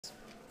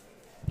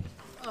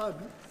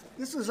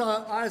This is,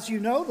 as you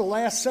know, the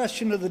last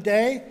session of the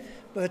day,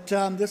 but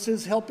this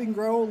is helping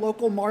grow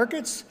local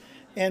markets.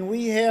 And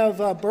we have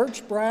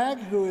Birch Bragg,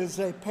 who is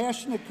a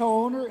passionate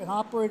co-owner and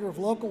operator of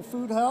local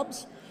food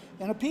hubs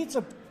and a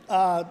pizza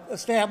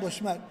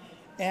establishment.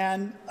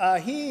 And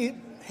he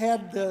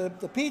had the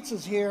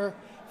pizzas here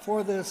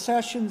for the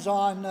sessions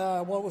on,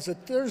 what was it,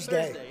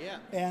 Thursday? Thursday, yeah.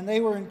 And they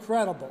were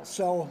incredible.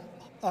 So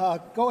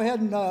go ahead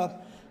and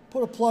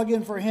put a plug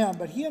in for him.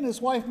 But he and his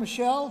wife,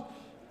 Michelle,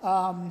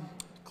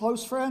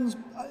 close friends,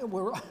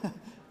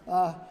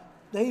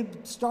 they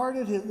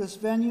started this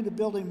venue to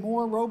build a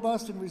more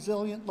robust and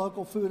resilient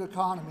local food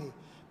economy.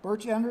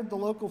 Birch entered the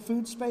local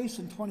food space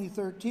in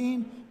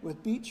 2013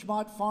 with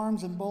Beachmont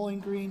Farms in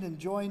Bowling Green and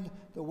joined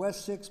the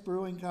West 6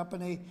 Brewing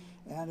Company,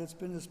 and it's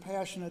been his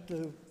passionate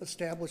to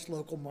establish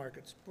local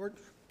markets. Birch?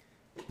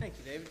 Thank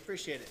you, David.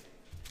 Appreciate it.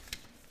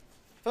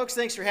 Folks,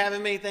 thanks for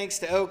having me. Thanks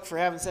to Oak for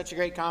having such a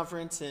great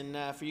conference,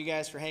 and for you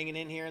guys for hanging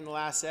in here in the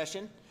last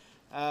session.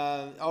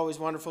 Always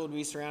wonderful to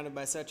be surrounded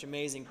by such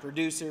amazing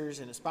producers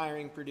and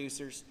aspiring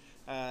producers.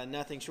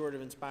 Nothing short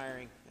of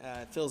inspiring.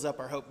 It fills up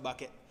our hope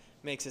bucket,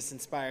 makes us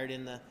inspired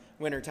in the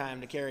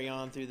wintertime to carry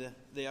on through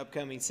the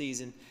upcoming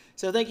season.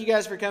 So thank you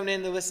guys for coming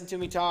in to listen to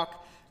me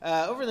talk.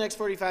 Over the next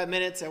 45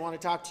 minutes, I want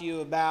to talk to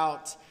you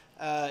about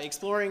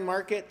exploring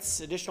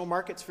markets, additional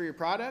markets for your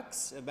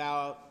products,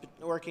 about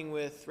working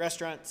with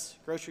restaurants,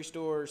 grocery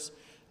stores,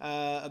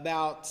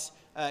 about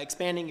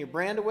expanding your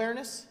brand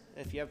awareness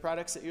if you have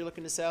products that you're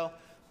looking to sell.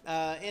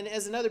 And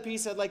as another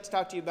piece, I'd like to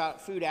talk to you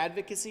about food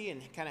advocacy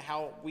and kind of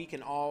how we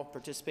can all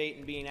participate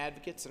in being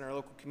advocates in our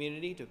local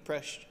community to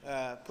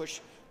push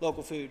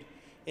local food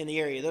in the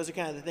area. Those are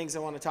kind of the things I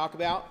want to talk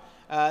about.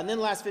 And then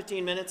the last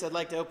 15 minutes, I'd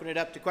like to open it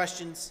up to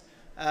questions.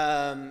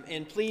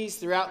 And please,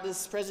 throughout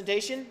this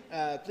presentation,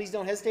 please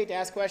don't hesitate to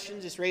ask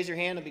questions. Just raise your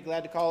hand. I'll be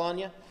glad to call on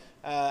you.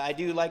 I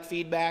do like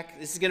feedback.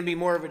 This is going to be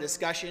more of a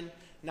discussion,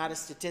 not a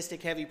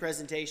statistic-heavy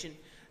presentation.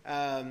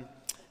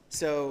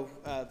 So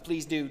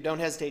please don't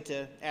hesitate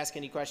to ask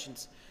any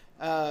questions.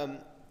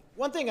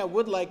 One thing I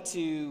would like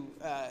to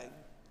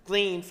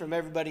glean from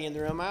everybody in the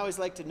room, I always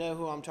like to know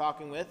who I'm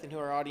talking with and who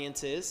our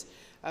audience is.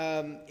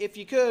 If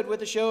you could,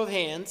 with a show of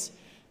hands,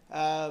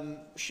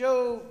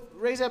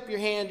 raise up your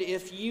hand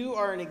if you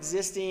are an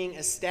existing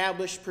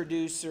established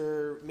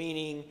producer,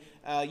 meaning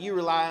you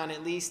rely on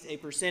at least a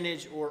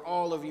percentage or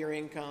all of your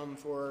income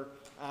for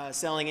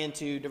selling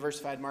into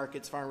diversified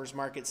markets, farmers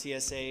markets,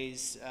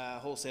 CSAs,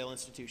 wholesale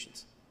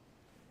institutions.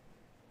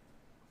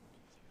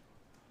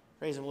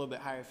 Raise them a little bit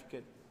higher if you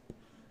could.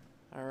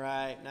 All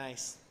right,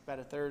 nice. About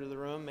a third of the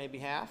room, maybe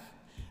half.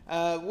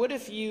 What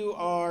if you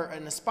are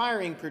an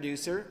aspiring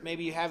producer?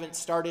 Maybe you haven't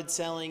started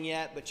selling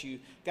yet, but you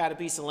got a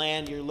piece of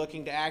land. You're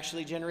looking to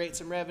actually generate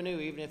some revenue,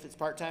 even if it's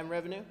part-time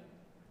revenue.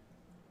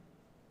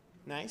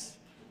 Nice.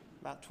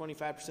 About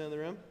 25% of the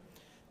room.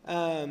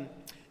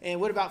 And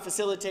what about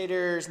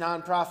facilitators,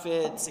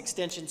 nonprofits,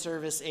 extension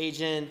service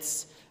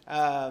agents?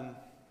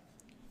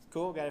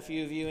 Cool, got a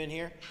few of you in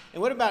here.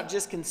 And what about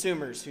just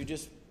consumers who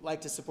just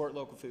like to support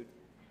local food?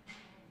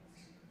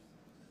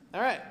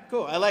 All right,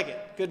 cool. I like it.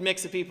 Good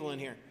mix of people in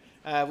here.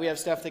 We have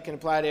stuff that can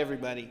apply to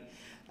everybody.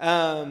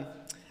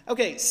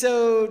 Okay,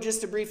 so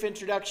just a brief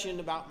introduction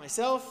about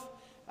myself.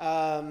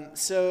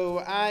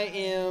 So I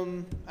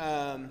am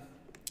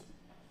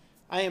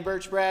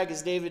Birch Bragg,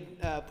 as David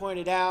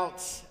pointed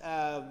out.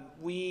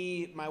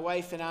 My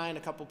wife and I and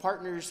a couple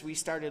partners, we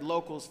started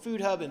Local's Food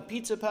Hub and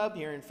Pizza Pub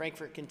here in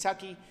Frankfort,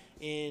 Kentucky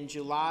in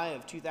July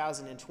of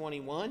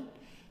 2021.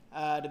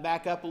 To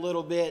back up a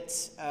little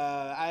bit,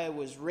 I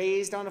was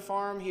raised on a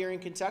farm here in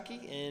Kentucky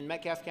in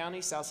Metcalfe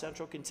County, south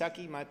central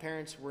Kentucky. My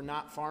parents were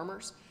not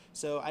farmers,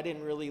 so I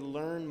didn't really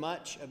learn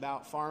much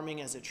about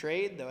farming as a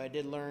trade, though I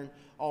did learn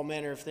all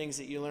manner of things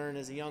that you learn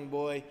as a young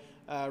boy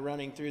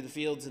running through the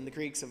fields and the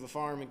creeks of a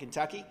farm in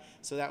Kentucky.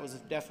 So that was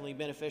definitely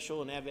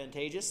beneficial and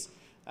advantageous.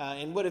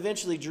 And what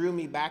eventually drew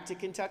me back to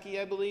Kentucky,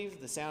 I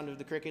believe, the sound of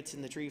the crickets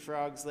and the tree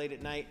frogs late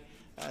at night,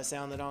 a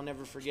sound that I'll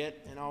never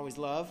forget and always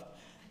love.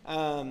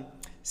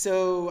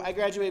 So I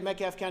graduated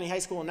Metcalfe County High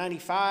School in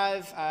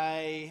 '95.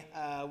 I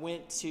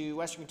went to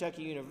Western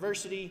Kentucky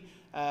University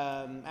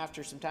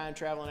after some time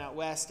traveling out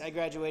west. I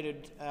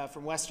graduated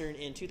from Western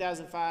in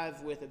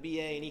 2005 with a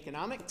BA in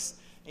economics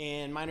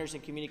and minors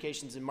in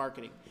communications and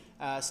marketing.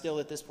 Still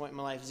at this point in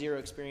my life, zero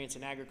experience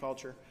in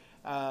agriculture.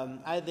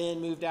 I then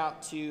moved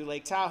out to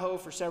Lake Tahoe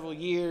for several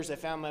years. I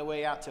found my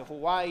way out to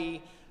Hawaii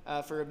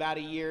for about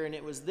a year, and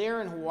it was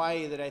there in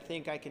Hawaii that I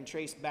think I can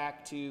trace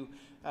back to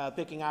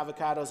picking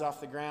avocados off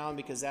the ground,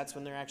 because that's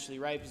when they're actually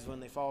ripe, is when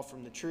they fall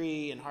from the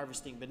tree, and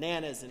harvesting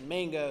bananas and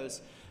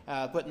mangoes,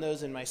 putting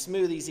those in my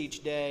smoothies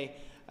each day,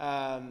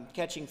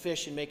 catching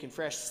fish and making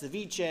fresh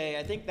ceviche.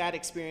 I think that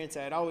experience,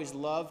 I had always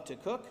loved to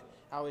cook.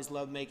 I always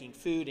loved making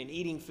food and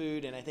eating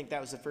food, and I think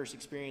that was the first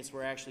experience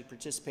where I actually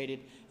participated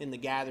in the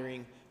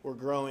gathering or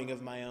growing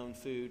of my own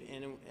food.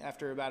 And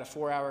after about a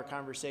 4-hour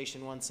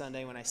conversation one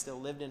Sunday when I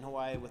still lived in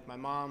Hawaii with my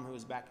mom, who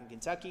was back in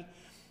Kentucky,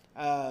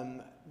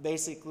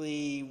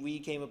 Basically, we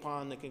came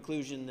upon the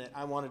conclusion that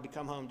I wanted to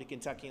come home to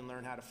Kentucky and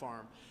learn how to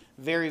farm.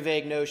 Very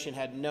vague notion,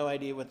 had no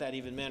idea what that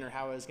even meant or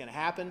how it was going to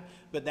happen,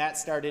 but that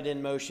started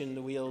in motion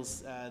the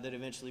wheels that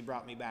eventually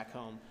brought me back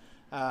home.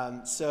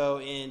 So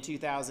in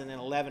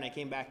 2011, I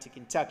came back to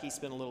Kentucky,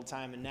 spent a little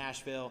time in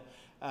Nashville,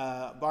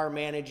 bar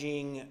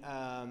managing,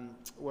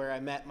 where I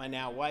met my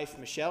now wife,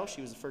 Michelle.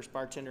 She was the first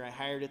bartender I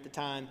hired at the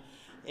time,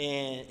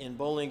 in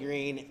Bowling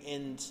Green,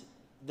 and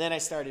then I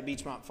started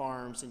Beachmont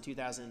Farms in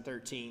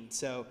 2013.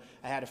 So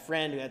I had a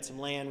friend who had some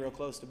land real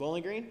close to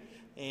Bowling Green,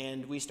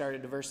 and we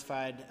started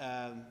diversified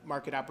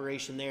market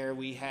operation there.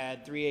 We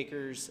had 3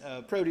 acres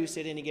of produce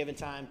at any given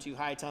time, 2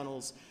 high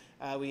tunnels.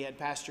 We had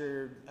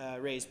pastured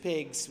raised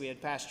pigs. We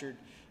had pastured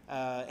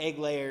egg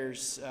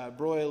layers,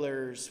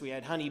 broilers. We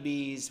had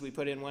honeybees. We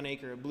put in 1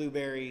 acre of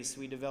blueberries.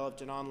 We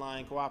developed an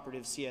online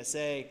cooperative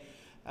CSA.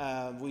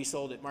 We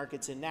sold at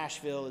markets in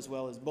Nashville as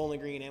well as Bowling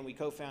Green, and we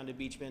co-founded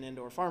Beachman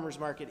Indoor Farmers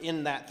Market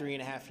in that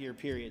 3.5-year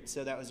period.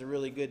 So that was a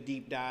really good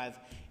deep dive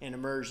and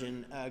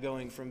immersion,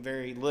 going from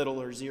very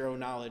little or zero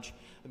knowledge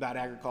about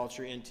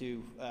agriculture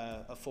into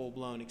a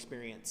full-blown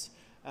experience.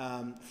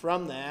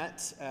 From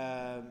that,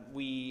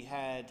 we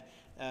had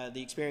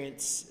the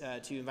experience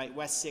to invite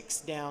West 6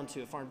 down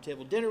to a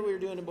farm-to-table dinner we were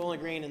doing in Bowling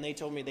Green, and they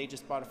told me they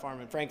just bought a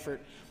farm in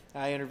Frankfort.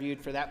 I interviewed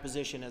for that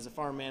position as a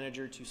farm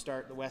manager to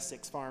start the West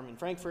 6 farm in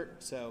Frankfort.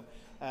 So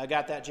I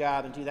got that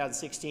job in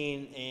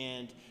 2016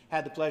 and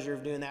had the pleasure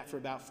of doing that for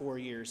about 4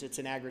 years. It's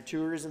an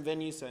agritourism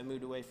venue, so I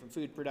moved away from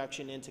food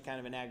production into kind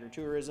of an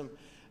agritourism.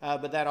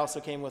 But that also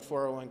came with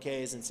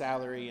 401ks and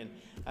salary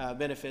and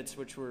benefits,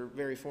 which were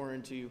very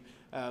foreign to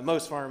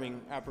most farming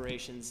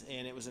operations.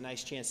 And it was a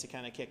nice chance to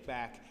kind of kick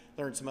back,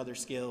 learn some other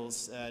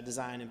skills,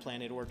 design and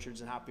planted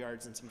orchards and hop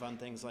yards and some fun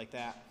things like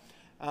that.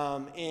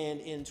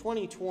 And in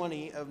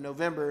 2020 of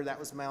November, that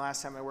was my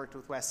last time I worked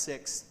with West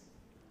 6,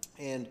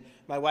 and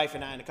my wife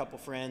and I and a couple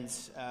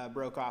friends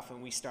broke off,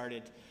 and we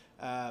started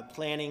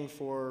planning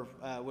for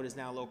what is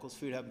now Locals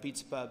Food Hub and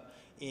Pizza Pub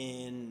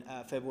in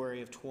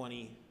February of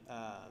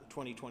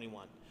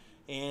 2021.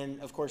 And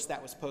of course, that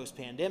was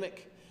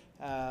post-pandemic,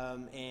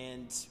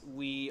 and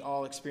we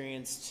all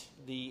experienced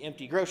the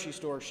empty grocery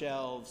store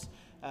shelves.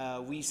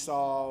 We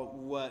saw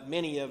what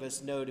many of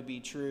us know to be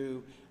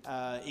true,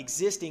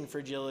 existing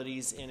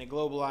fragilities in a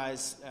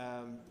globalized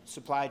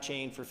supply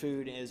chain for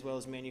food as well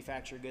as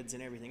manufactured goods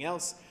and everything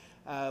else,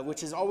 which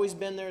has always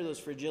been there.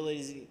 Those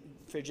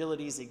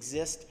fragilities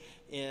exist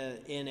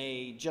in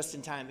a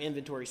just-in-time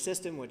inventory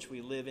system, which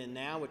we live in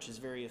now, which is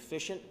very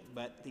efficient,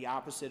 but the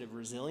opposite of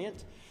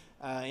resilient.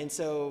 And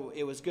so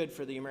it was good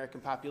for the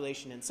American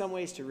population in some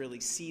ways to really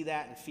see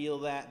that and feel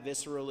that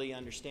viscerally,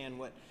 understand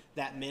what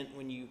that meant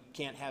when you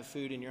can't have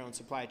food in your own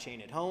supply chain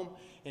at home.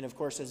 And of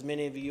course, as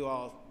many of you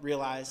all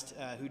realized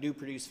who do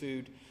produce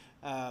food,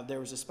 there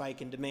was a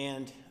spike in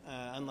demand,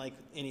 unlike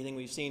anything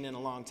we've seen in a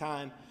long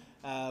time,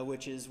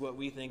 which is what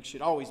we think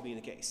should always be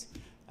the case.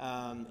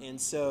 And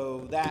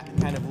so that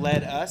kind of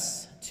led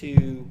us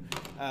to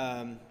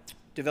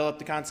develop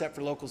the concept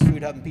for Locals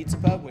Food Hub and Pizza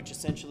Pub, which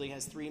essentially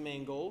has 3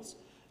 main goals.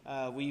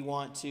 We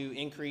want to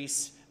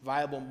increase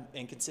viable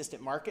and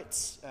consistent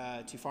markets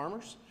to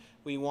farmers.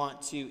 We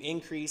want to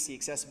increase the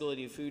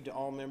accessibility of food to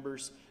all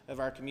members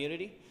of our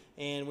community.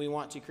 And we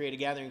want to create a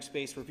gathering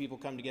space where people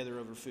come together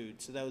over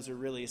food. So those are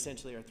really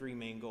essentially our 3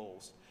 main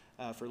goals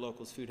for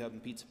Locals Food Hub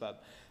and Pizza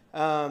Pub.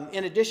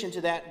 In addition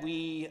to that,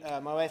 my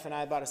wife and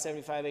I bought a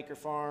 75-acre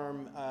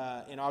farm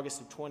in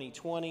August of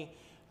 2020.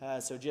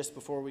 So just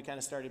before we kind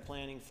of started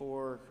planning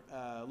for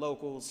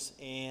Locals,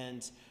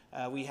 and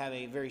we have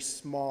a very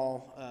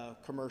small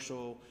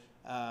commercial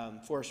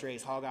forest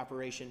raised hog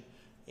operation.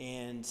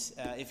 And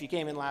if you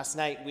came in last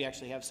night, we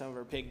actually have some of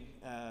our pig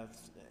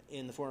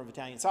in the form of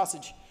Italian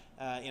sausage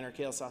in our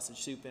kale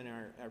sausage soup and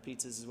our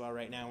pizzas as well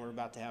right now. We're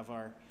about to have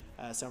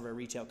some of our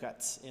retail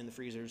cuts in the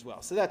freezer as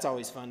well. So that's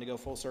always fun to go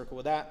full circle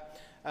with that.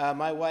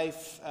 My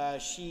wife,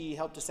 she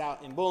helped us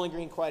out in Bowling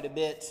Green quite a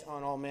bit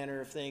on all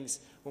manner of things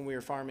when we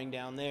were farming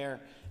down there.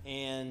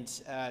 And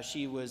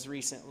she was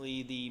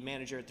recently the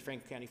manager at the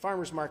Frankfort County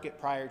Farmers Market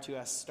prior to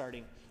us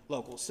starting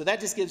Locals. So that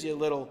just gives you a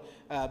little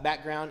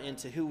background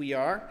into who we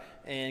are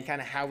and kind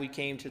of how we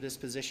came to this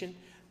position.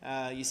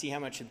 You see how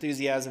much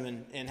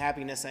enthusiasm and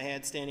happiness I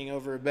had standing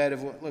over a bed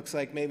of what looks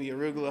like maybe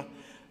arugula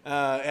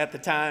at the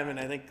time, and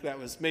I think that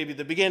was maybe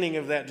the beginning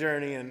of that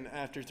journey, and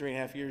after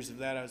 3.5 years of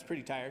that, I was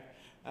pretty tired,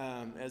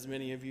 as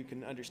many of you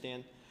can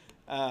understand.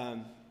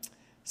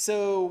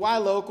 So why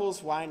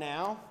Locals? Why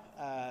now?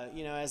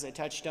 As I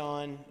touched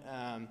on,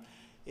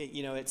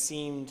 it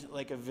seemed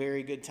like a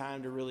very good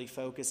time to really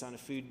focus on a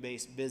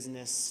food-based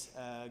business,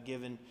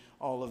 given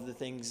all of the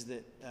things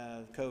that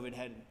COVID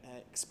had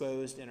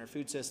exposed in our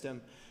food system.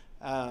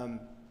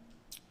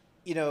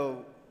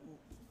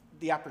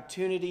 The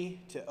opportunity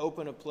to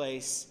open a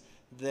place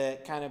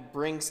that kind of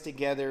brings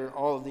together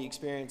all of the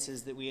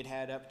experiences that we had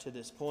had up to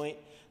this point,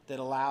 that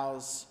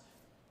allows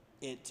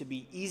it to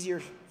be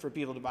easier for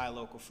people to buy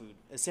local food.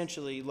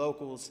 Essentially,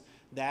 Locals,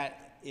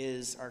 that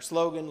is our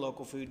slogan,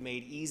 local food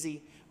made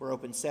easy. We're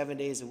open 7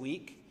 days a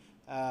week.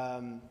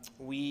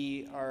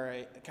 We are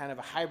kind of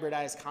a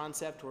hybridized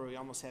concept where we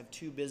almost have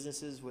two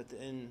businesses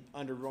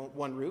under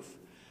one roof.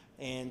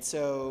 And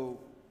so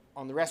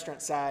on the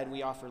restaurant side,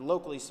 we offer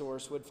locally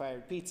sourced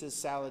wood-fired pizzas,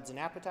 salads, and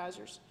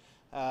appetizers.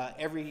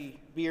 Every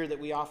beer that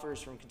we offer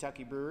is from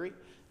Kentucky Brewery.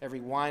 Every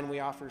wine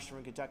we offer is from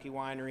a Kentucky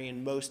winery,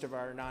 and most of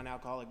our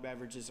non-alcoholic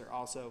beverages are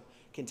also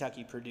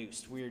Kentucky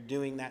produced. We are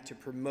doing that to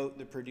promote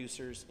the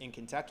producers in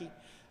Kentucky.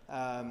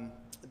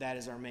 That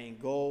is our main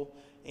goal.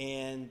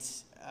 And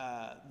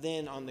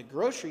then on the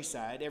grocery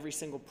side, every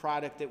single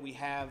product that we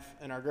have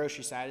in our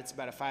grocery side, it's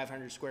about a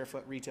 500 square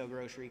foot retail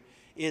grocery,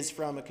 is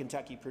from a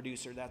Kentucky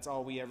producer. That's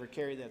all we ever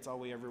carry. That's all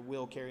we ever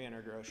will carry in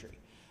our grocery.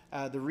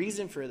 The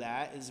reason for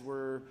that is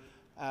we're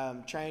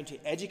trying to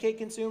educate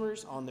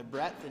consumers on the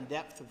breadth and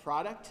depth of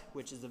product,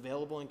 which is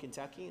available in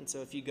Kentucky. And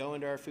so if you go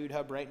into our food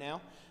hub right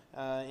now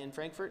in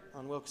Frankfort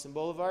on Wilkeson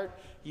Boulevard,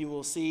 you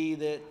will see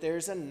that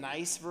there's a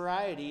nice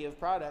variety of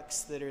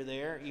products that are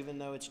there, even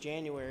though it's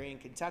January in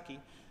Kentucky,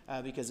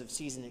 because of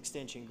season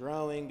extension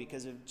growing,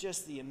 because of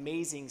just the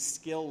amazing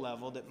skill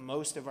level that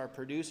most of our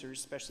producers,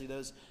 especially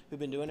those who've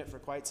been doing it for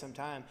quite some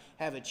time,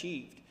 have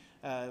achieved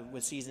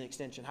with season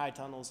extension, high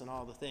tunnels, and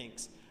all the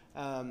things.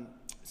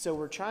 So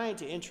we're trying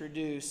to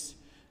introduce,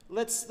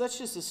 let's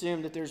just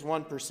assume that there's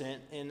 1%,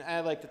 and I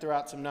like to throw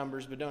out some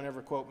numbers, but don't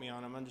ever quote me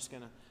on them. I'm just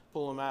going to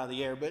pull them out of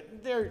the air,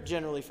 but they're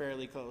generally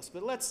fairly close.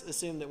 But let's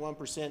assume that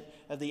 1%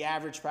 of the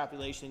average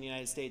population in the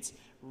United States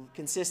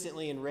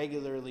consistently and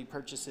regularly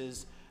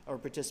purchases or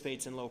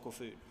participates in local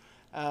food.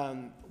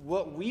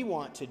 What we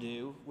want to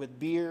do with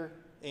beer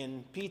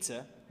and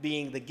pizza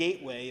being the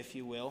gateway, if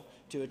you will,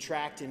 to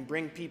attract and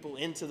bring people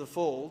into the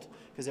fold,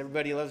 because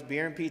everybody loves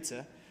beer and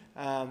pizza.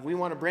 We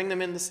want to bring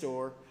them in the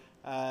store.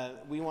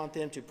 We want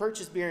them to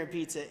purchase beer and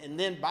pizza, and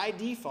then by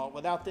default,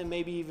 without them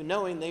maybe even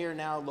knowing, they are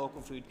now a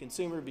local food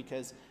consumer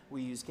because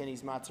we use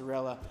Kenny's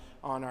mozzarella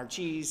on our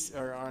cheese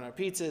or on our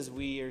pizzas.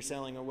 We are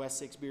selling a West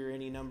Six beer,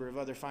 any number of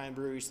other fine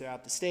breweries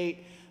throughout the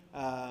state.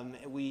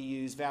 We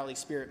use Valley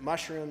Spirit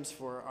mushrooms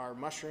for our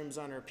mushrooms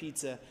on our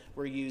pizza.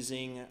 We're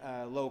using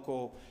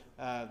local,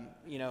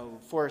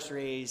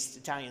 forest-raised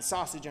Italian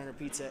sausage on our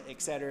pizza,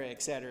 et cetera,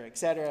 et cetera, et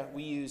cetera.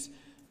 We use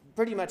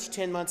pretty much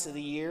 10 months of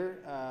the year,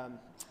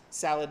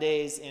 Salad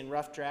Days and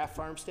Rough Draft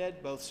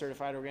Farmstead, both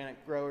certified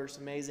organic growers,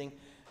 amazing.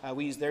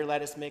 We use their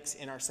lettuce mix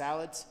in our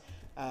salads.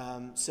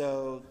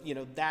 So,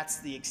 that's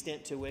the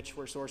extent to which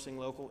we're sourcing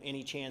local.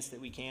 Any chance that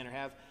we can or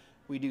have,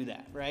 we do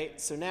that, right?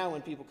 So now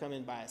when people come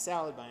in, buy a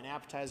salad, buy an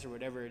appetizer,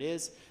 whatever it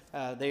is,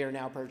 they are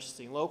now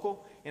purchasing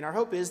local. And our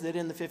hope is that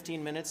in the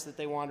 15 minutes that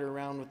they wander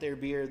around with their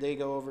beer, they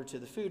go over to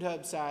the food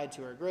hub side,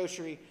 to our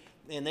grocery,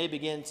 and they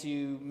begin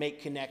to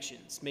make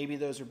connections. Maybe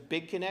those are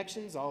big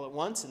connections all at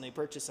once, and they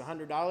purchase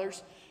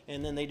 $100,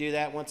 and then they do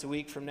that once a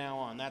week from now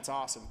on. That's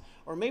awesome.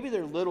 Or maybe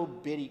they're little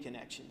bitty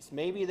connections.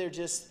 Maybe they're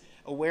just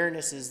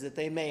awarenesses that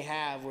they may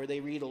have where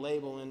they read a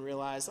label and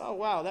realize, oh,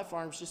 wow, that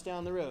farm's just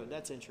down the road.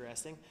 That's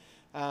interesting.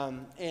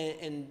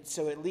 And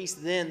so at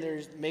least then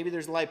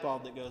there's a light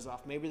bulb that goes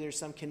off. Maybe there's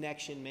some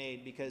connection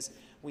made, because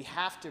we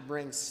have to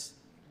bring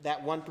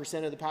that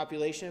 1% of the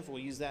population, if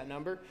we'll use that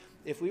number.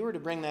 If we were to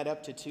bring that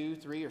up to 2,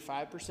 3, or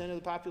 5% of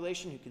the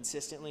population who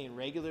consistently and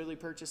regularly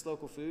purchase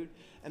local food,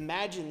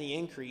 imagine the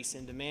increase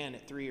in demand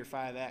at 3 or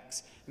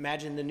 5x.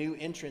 Imagine the new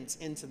entrance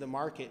into the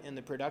market and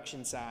the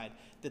production side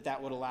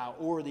that would allow,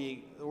 or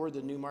the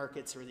new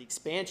markets, or the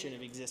expansion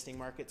of existing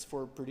markets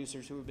for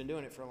producers who have been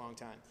doing it for a long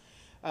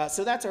time.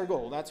 So that's our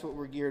goal. That's what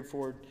we're geared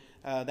for.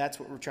 That's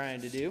what we're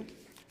trying to do.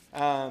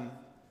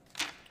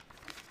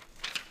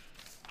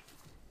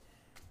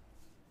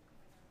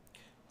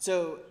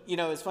 So,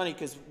 it's funny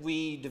because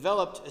we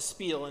developed a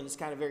spiel, and it's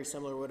kind of very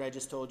similar to what I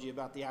just told you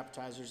about the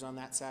appetizers on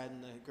that side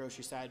and the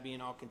grocery side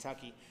being all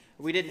Kentucky.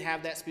 We didn't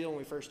have that spiel when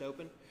we first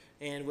opened.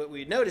 And what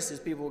we'd notice is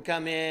people would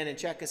come in and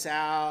check us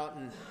out,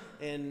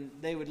 and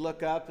they would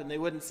look up and they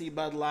wouldn't see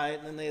Bud Light,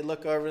 and then they'd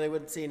look over and they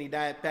wouldn't see any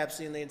Diet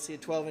Pepsi, and they'd see a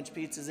 12-inch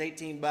pizza's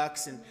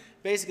 $18, and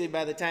basically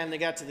by the time they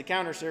got to the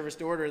counter service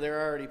to order,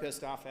 they're already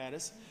pissed off at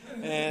us.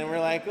 And we're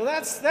like, well,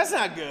 that's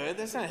not good.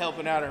 That's not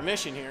helping out our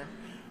mission here.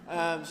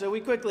 So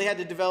we quickly had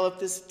to develop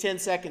this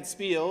 10-second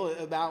spiel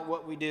about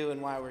what we do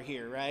and why we're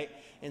here, right?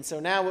 And so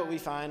now what we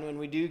find when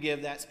we do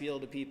give that spiel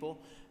to people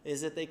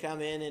is that they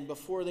come in, and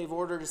before they've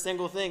ordered a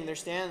single thing, they're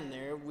standing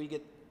there, we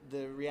get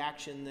the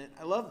reaction that,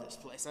 I love this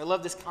place. I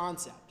love this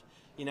concept.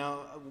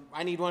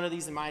 I need one of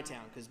these in my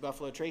town, because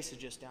Buffalo Trace is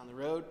just down the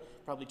road.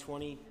 Probably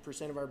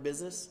 20% of our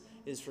business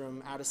is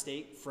from out of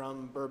state,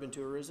 from bourbon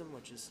tourism,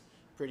 which is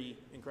pretty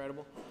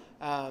incredible.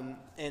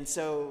 And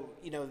so,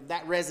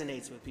 that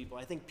resonates with people.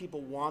 I think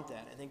people want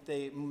that. I think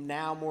they,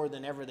 now more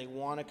than ever, they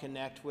want to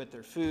connect with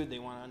their food. They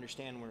want to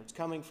understand where it's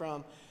coming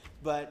from.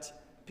 But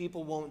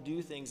people won't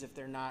do things if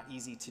they're not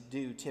easy to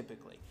do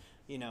typically,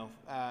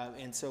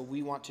 and so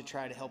we want to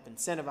try to help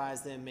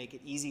incentivize them, make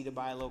it easy to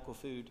buy local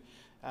food.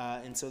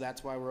 And so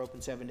that's why we're open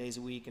 7 days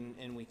a week,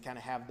 and we kind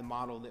of have the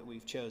model that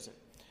we've chosen.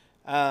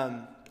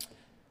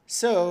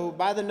 So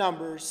by the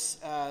numbers,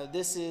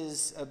 this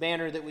is a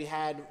banner that we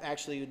had.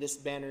 Actually, this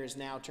banner is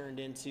now turned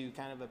into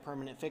kind of a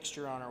permanent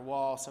fixture on our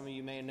wall. Some of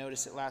you may have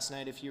noticed it last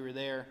night if you were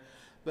there.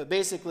 But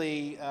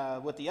basically,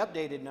 what the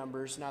updated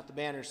numbers, not the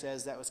banner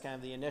says, that was kind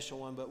of the initial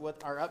one, but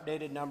what our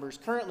updated numbers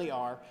currently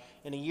are,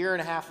 in a year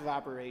and a half of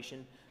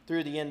operation,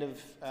 through the end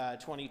of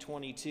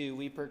 2022,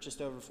 we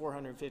purchased over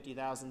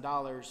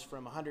 $450,000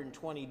 from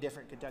 120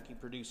 different Kentucky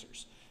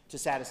producers to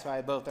satisfy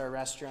both our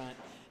restaurant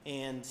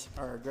and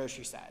our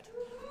grocery side.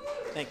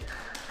 Thank you.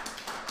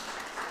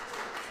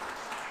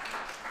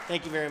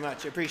 Thank you very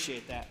much. I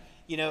appreciate that.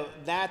 You know,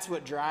 that's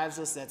what drives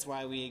us. That's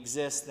why we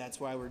exist. That's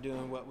why we're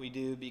doing what we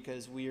do,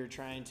 because we are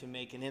trying to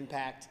make an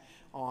impact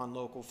on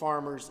local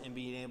farmers and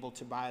being able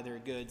to buy their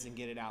goods and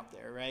get it out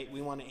there, right?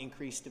 We want to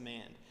increase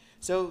demand.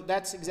 So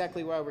that's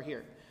exactly why we're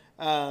here.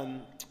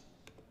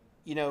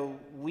 You know,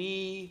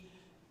 we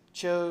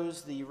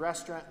chose the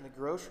restaurant and the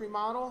grocery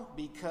model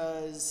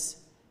because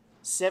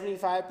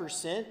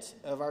 75%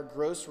 of our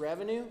gross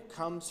revenue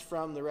comes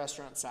from the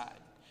restaurant side.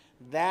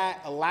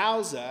 That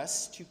allows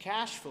us to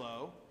cash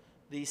flow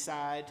the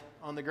side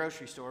on the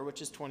grocery store,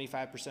 which is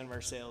 25% of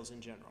our sales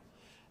in general.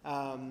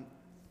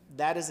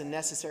 That is a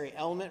necessary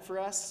element for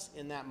us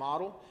in that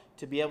model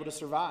to be able to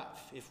survive.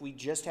 If we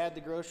just had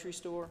the grocery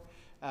store,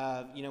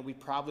 you know, we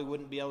probably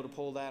wouldn't be able to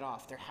pull that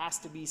off. There has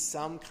to be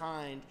some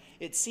kind,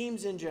 it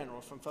seems in general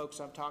from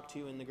folks I've talked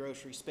to in the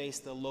grocery space,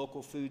 the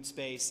local food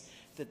space,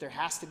 that there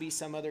has to be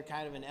some other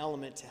kind of an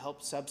element to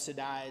help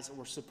subsidize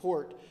or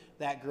support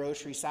that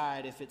grocery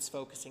side if it's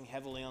focusing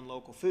heavily on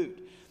local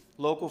food.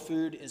 Local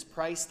food is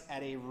priced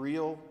at a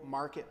real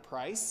market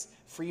price,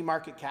 free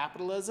market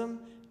capitalism,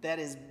 that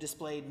is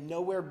displayed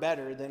nowhere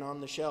better than on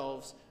the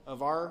shelves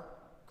of our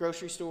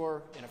grocery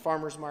store, in a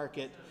farmer's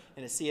market,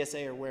 in a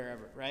CSA or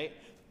wherever, right?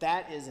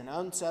 That is an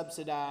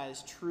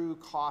unsubsidized, true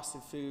cost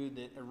of food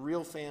that a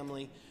real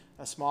family,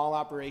 a small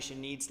operation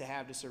needs to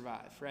have to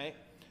survive, right?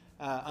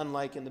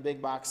 Unlike in the big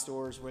box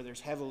stores where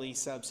there's heavily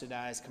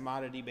subsidized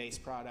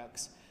commodity-based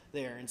products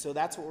there. And so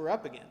that's what we're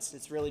up against.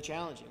 It's really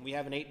challenging. We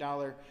have an $8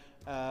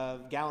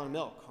 gallon of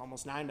milk,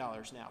 almost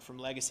 $9 now, from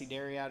Legacy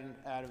Dairy out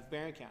of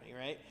Barron County,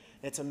 right?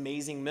 It's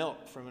amazing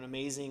milk from an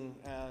amazing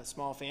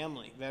small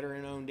family,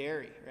 veteran-owned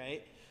dairy,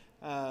 right?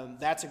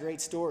 That's a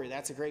great story.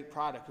 That's a great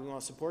product. We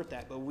want to support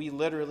that. But we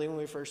literally, when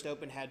we first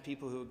opened, had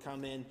people who would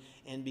come in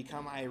and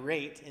become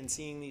irate in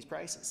seeing these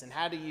prices. And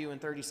how do you, in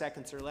 30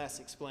 seconds or less,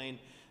 explain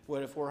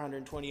what a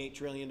 $428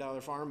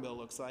 trillion farm bill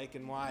looks like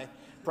and why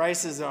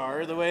prices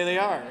are the way they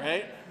are,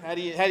 right? How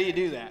do you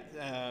do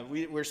that?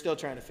 We're still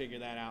trying to figure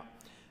that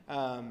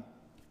out.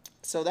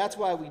 So that's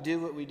why we do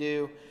what we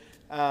do.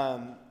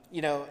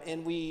 You know,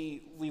 and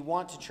we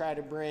want to try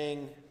to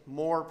bring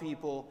more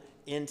people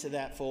into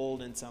that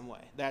fold in some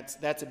way.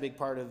 That's a big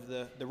part of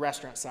the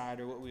restaurant side,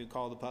 or what we would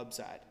call the pub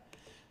side.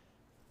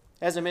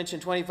 As I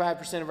mentioned,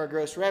 25% of our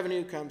gross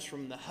revenue comes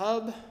from the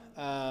hub.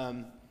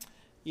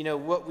 You know,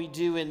 what we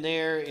do in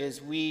there is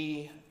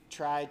we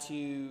try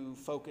to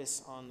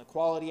focus on the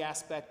quality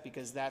aspect,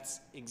 because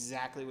that's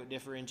exactly what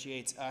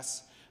differentiates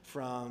us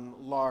from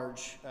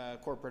large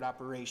corporate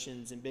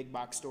operations and big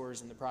box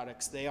stores and the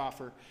products they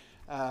offer.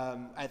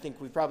 I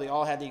think we've probably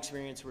all had the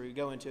experience where you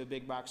go into a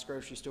big box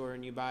grocery store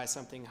and you buy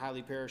something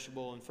highly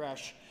perishable and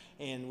fresh,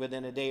 and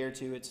within a day or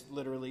two it's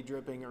literally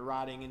dripping or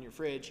rotting in your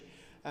fridge.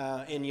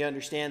 And you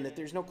understand that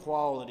there's no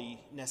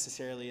quality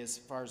necessarily as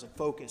far as a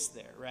focus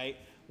there, right?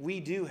 We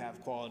do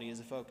have quality as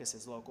a focus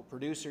as local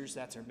producers.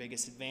 That's our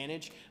biggest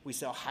advantage. We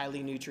sell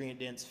highly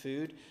nutrient-dense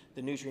food.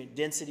 The nutrient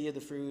density of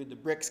the food, the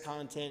bricks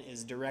content,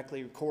 is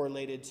directly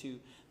correlated to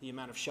the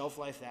amount of shelf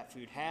life that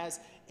food has,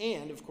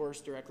 and of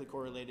course directly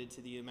correlated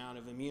to the amount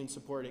of immune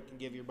support it can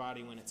give your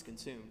body when it's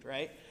consumed,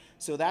 right?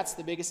 So that's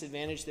the biggest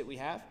advantage that we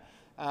have.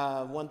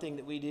 One thing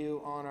that we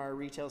do on our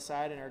retail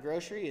side and our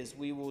grocery is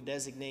we will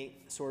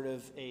designate sort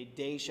of a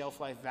day shelf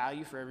life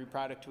value for every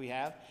product we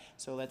have.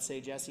 So let's say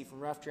Jesse from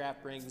Rough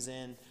Draft brings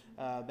in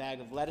a bag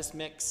of lettuce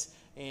mix,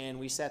 and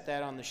we set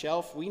that on the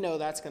shelf. We know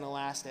that's going to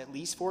last at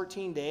least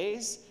 14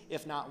 days,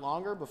 if not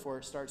longer, before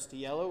it starts to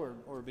yellow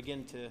or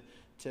begin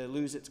to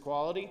lose its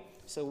quality.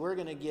 So we're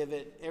going to give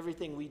it,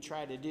 everything we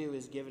try to do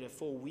is give it a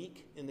full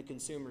week in the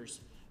consumer's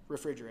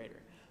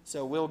refrigerator.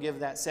 So we'll give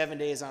that 7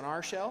 days on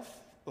our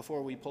shelf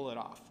before we pull it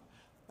off.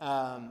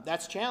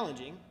 That's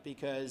challenging,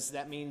 because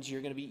that means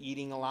you're going to be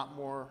eating a lot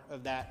more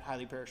of that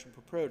highly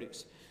perishable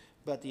produce.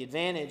 But the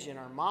advantage in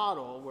our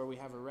model, where we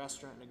have a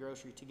restaurant and a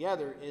grocery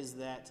together, is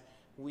that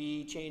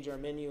we change our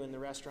menu in the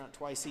restaurant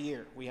twice a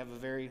year. We have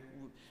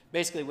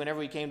basically whenever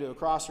we came to a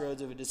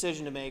crossroads of a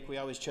decision to make, we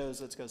always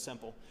chose let's go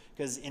simple,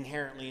 because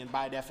inherently and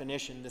by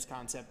definition this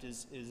concept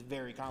is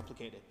very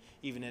complicated,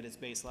 even at its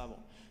base level.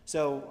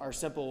 So our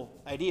simple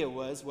idea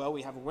was, well,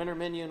 we have a winter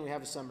menu and we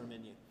have a summer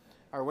menu.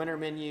 Our winter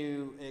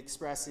menu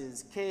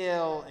expresses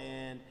kale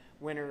and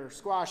winter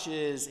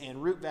squashes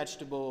and root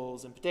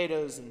vegetables and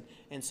potatoes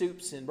and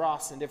soups and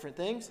broths and different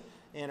things.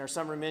 And our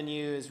summer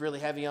menu is really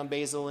heavy on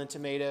basil and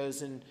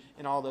tomatoes and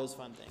all those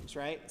fun things,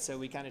 right? So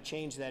we kind of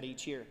change that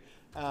each year.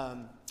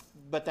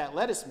 But that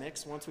lettuce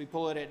mix, once we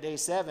pull it at day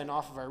 7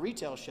 off of our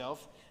retail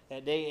shelf,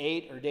 at day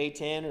 8 or day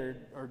 10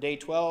 or day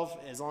 12,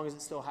 as long as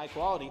it's still high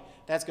quality,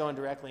 that's going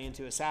directly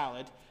into a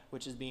salad,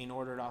 which is being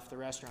ordered off the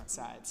restaurant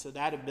side. So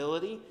that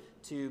ability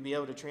to be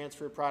able to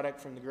transfer product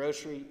from the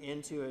grocery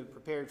into a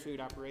prepared food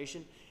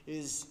operation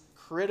is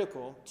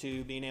critical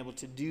to being able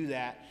to do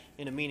that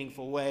in a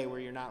meaningful way where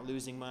you're not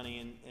losing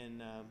money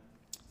and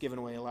giving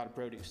away a lot of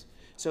produce.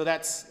 So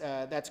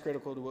that's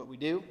critical to what we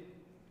do.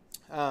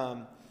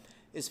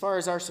 As far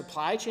as our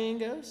supply chain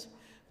goes,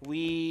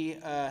 we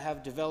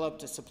have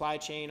developed a supply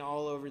chain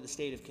all over the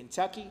state of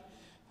Kentucky.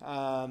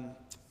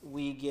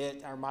 We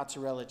get our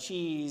mozzarella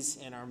cheese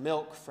and our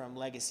milk from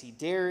Legacy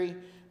Dairy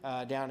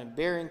down in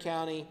Barron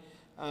County.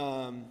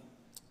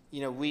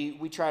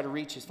 We try to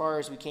reach as far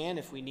as we can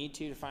if we need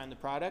to find the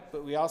product,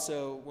 but we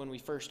also, when we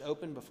first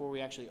opened, before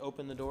we actually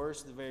opened the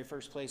doors, the very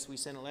first place we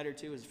sent a letter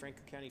to was the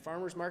Frankfort County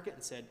Farmers Market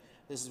and said,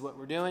 this is what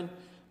we're doing.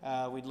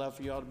 We'd love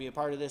for you all to be a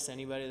part of this.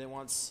 Anybody that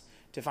wants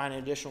to find an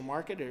additional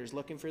market or is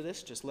looking for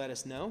this, just let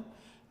us know.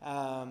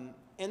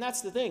 And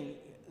that's the thing,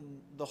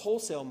 the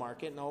wholesale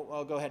market, and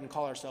I'll go ahead and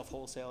call ourselves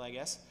wholesale, I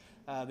guess,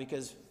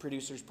 because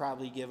producers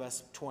probably give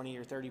us 20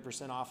 or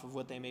 30% off of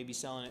what they may be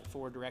selling it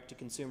for direct to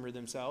consumer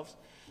themselves.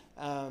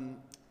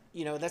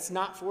 That's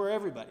not for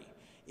everybody.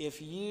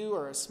 If you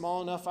are a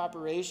small enough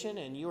operation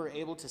and you are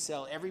able to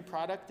sell every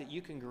product that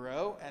you can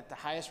grow at the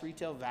highest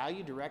retail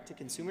value direct to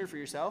consumer for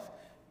yourself,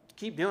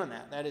 keep doing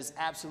that. That is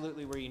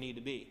absolutely where you need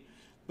to be.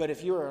 But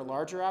if you are a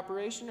larger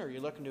operation or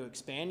you're looking to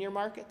expand your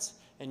markets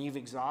and you've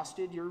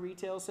exhausted your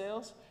retail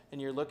sales and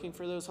you're looking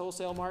for those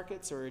wholesale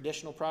markets or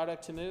additional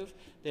product to move,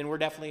 then we're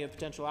definitely a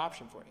potential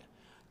option for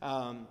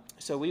you.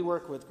 So we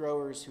work with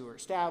growers who are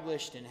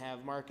established and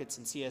have markets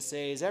and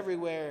CSAs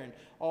everywhere and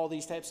all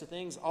these types of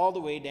things, all the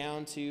way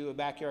down to a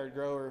backyard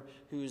grower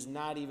who's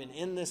not even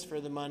in this for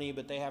the money,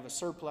 but they have a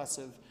surplus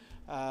of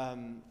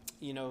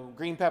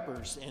green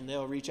peppers, and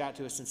they'll reach out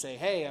to us and say,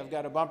 hey, I've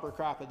got a bumper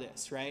crop of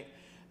this, right?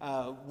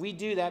 We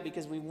do that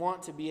because we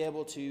want to be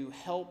able to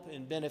help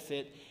and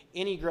benefit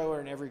any grower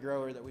and every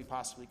grower that we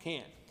possibly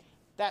can.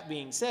 That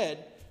being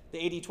said, the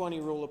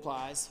 80-20 rule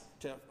applies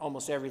to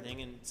almost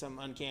everything in some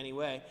uncanny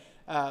way,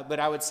 but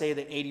I would say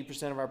that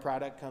 80% of our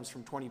product comes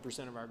from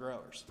 20% of our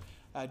growers,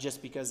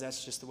 just because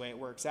that's just the way it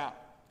works out.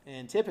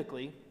 And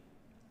typically,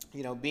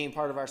 being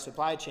part of our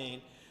supply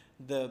chain,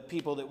 the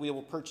people that we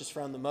will purchase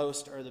from the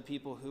most are the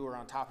people who are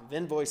on top of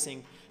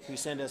invoicing, who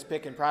send us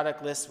pick and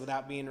product lists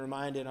without being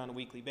reminded on a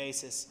weekly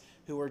basis,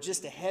 who are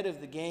just ahead of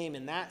the game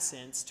in that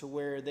sense to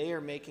where they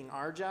are making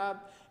our job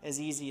as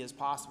easy as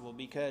possible.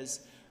 Because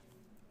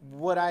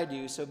what I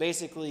do, so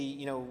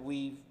basically,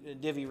 we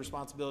divvy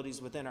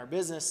responsibilities within our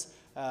business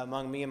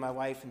among me and my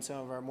wife and some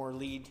of our more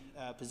lead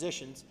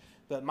positions.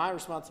 But my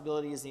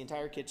responsibility is the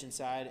entire kitchen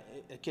side,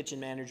 a kitchen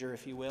manager,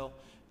 if you will,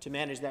 to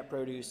manage that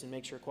produce and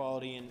make sure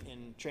quality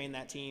and train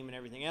that team and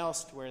everything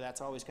else to where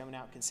that's always coming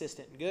out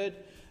consistent and good.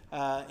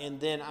 And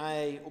then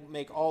I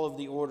make all of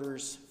the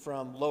orders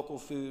from local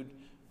food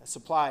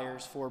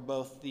suppliers for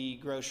both the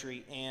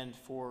grocery and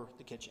for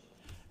the kitchen.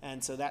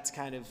 And so that's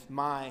kind of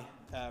my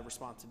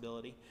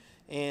responsibility.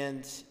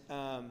 And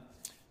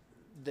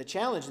the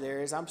challenge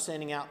there is I'm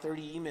sending out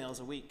 30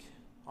 emails a week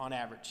on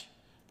average.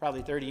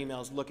 Probably 30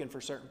 emails looking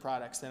for certain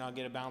products. Then I'll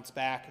get a bounce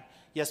back.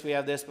 Yes, we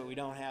have this, but we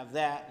don't have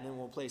that. And then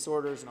we'll place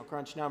orders and I'll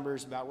crunch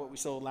numbers about what we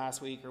sold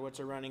last week or what's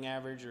our running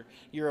average or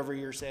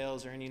year-over-year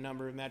sales or any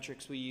number of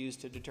metrics we use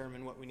to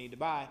determine what we need to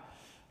buy.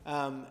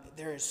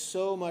 There is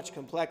so much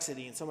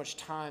complexity and so much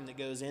time that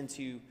goes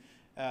into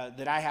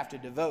that I have to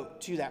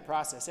devote to that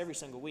process every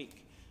single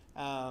week.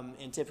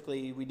 And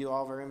typically we do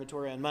all of our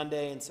inventory on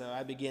Monday, and so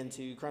I begin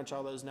to crunch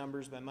all those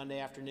numbers by Monday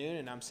afternoon,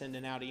 and I'm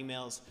sending out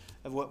emails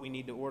of what we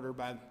need to order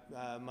by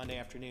Monday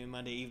afternoon,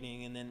 Monday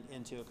evening, and then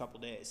into a couple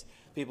days.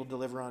 People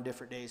deliver on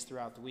different days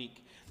throughout the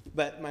week.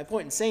 But my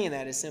point in saying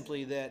that is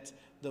simply that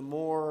the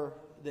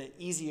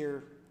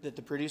easier that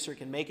the producer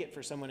can make it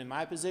for someone in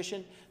my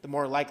position, the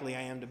more likely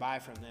I am to buy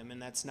from them. And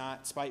that's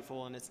not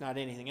spiteful and it's not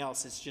anything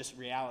else, it's just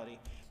reality.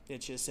 It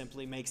just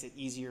simply makes it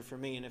easier for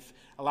me. And if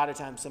a lot of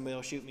times somebody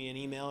will shoot me an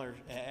email or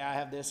hey, I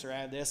have this or I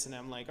have this, and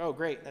I'm like, oh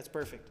great, that's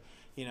perfect,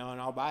 and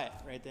I'll buy it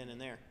right then and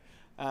there.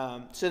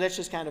 So that's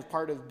just kind of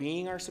part of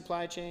being our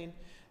supply chain.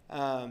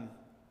 One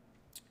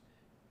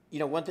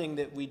thing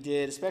that we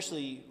did,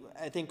 especially,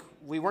 I think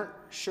we weren't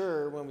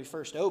sure when we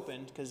first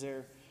opened, because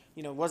there,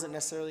 wasn't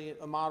necessarily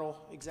a model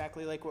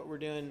exactly like what we're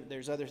doing.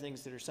 There's other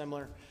things that are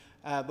similar.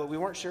 But we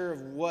weren't sure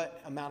of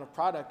what amount of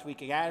product we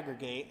could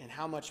aggregate and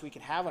how much we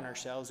could have on our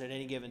shelves at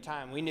any given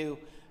time. We knew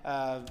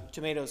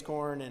tomatoes,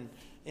 corn,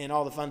 and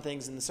all the fun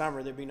things in the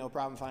summer, there'd be no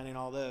problem finding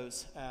all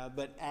those.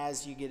 But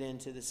as you get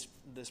into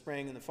the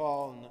spring and the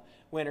fall and the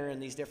winter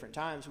and these different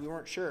times, we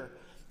weren't sure.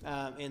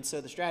 And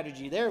so the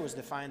strategy there was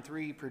to find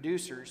 3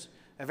 producers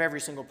of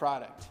every single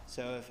product.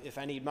 So if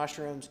I need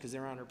mushrooms because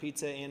they're on our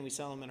pizza and we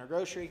sell them in our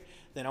grocery,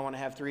 then I want to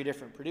have 3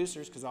 different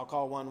producers, because I'll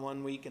call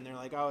one week and they're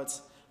like, oh,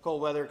 it's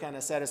cold weather kind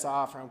of set us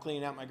off, or I'm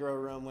cleaning out my grow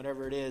room,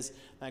 whatever it is.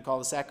 And I call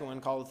the second one,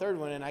 call the third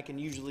one, and I can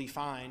usually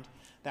find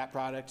that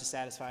product to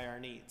satisfy our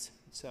needs.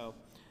 So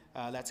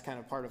that's kind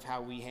of part of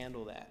how we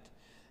handle that.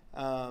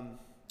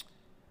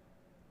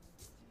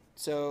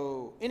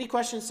 So any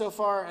questions so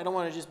far? I don't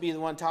want to just be the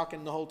one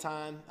talking the whole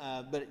time,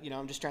 but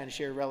I'm just trying to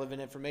share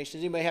relevant information.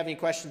 Does anybody have any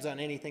questions on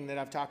anything that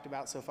I've talked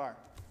about so far?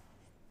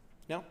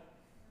 No?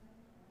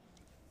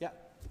 Yeah.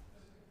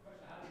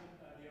 How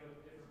do you deal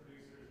with different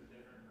producers and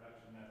different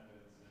production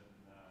methods and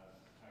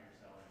how you're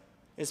selling?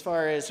 As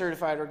far as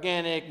certified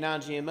organic,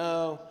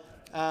 non-GMO,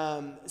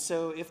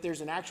 so if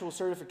there's an actual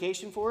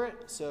certification for it,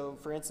 so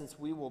for instance,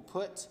 we will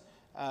put,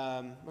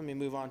 let me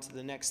move on to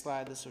the next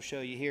slide. This will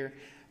show you here.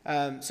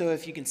 So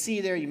if you can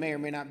see there, you may or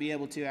may not be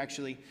able to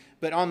actually,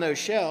 but on those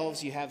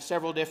shelves, you have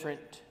several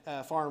different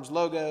farms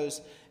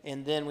logos,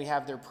 and then we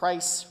have their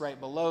price right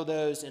below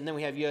those, and then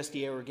we have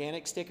USDA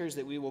organic stickers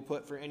that we will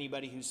put for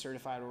anybody who's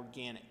certified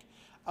organic.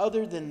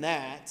 Other than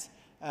that,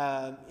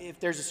 if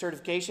there's a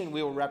certification,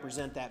 we will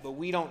represent that, but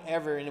we don't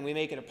ever, and we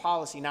make it a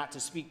policy not to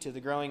speak to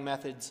the growing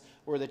methods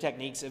or the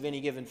techniques of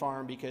any given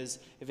farm, because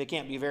if it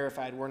can't be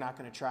verified, we're not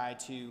going to try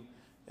to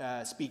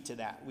speak to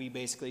that. We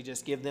basically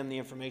just give them the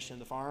information of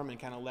the farm and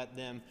kind of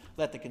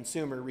let the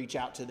consumer reach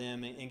out to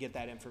them and get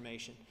that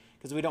information,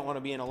 because we don't want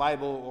to be in a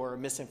libel or a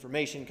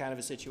misinformation kind of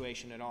a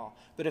situation at all.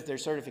 But if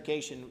there's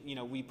certification,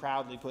 we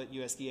proudly put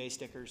USDA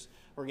stickers,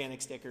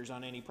 organic stickers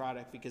on any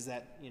product, because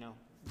that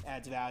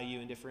adds value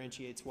and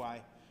differentiates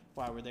why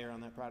we're there on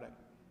that product.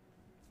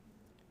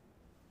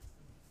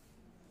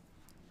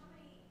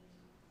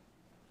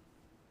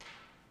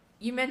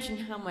 You mentioned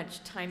how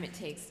much time it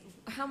takes.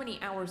 How many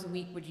hours a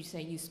week would you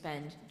say you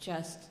spend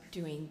just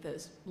doing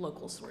those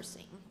local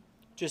sourcing?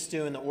 Just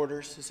doing the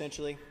orders,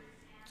 essentially.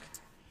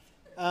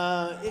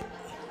 What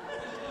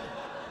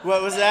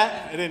was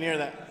that? I didn't hear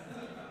that.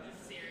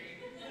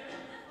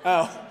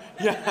 Oh,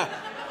 yeah.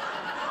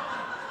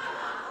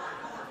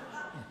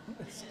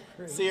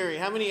 Siri,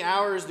 how many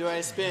hours do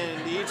I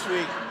spend each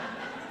week?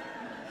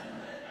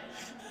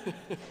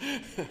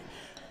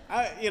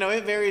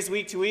 It varies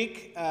week to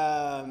week,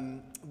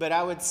 but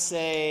I would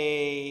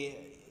say,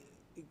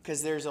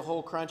 because there's a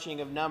whole crunching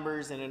of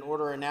numbers and an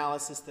order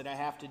analysis that I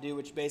have to do,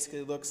 which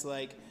basically looks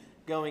like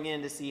going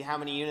in to see how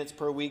many units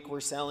per week we're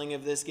selling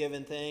of this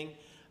given thing,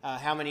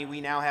 how many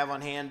we now have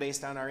on hand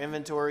based on our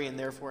inventory, and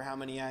therefore how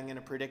many I'm going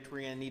to predict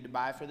we're going to need to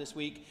buy for this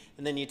week.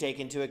 And then you take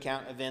into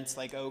account events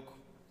like Oak,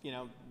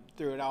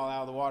 threw it all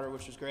out of the water,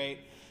 which was great,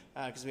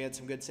 because we had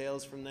some good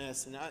sales from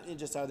this, and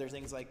just other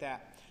things like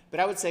that. But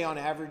I would say on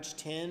average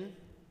 10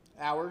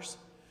 hours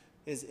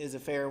is a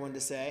fair one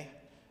to say.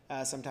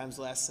 Sometimes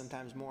less,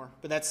 sometimes more.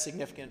 But that's a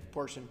significant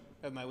portion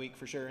of my week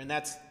for sure. And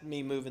that's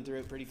me moving through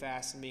it pretty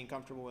fast and being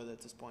comfortable with it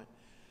at this point.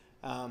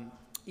 And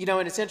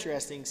it's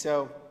interesting.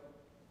 So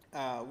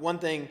one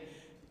thing,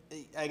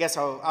 I guess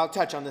I'll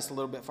touch on this a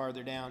little bit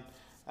farther down.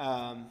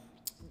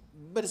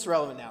 But it's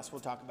relevant now, so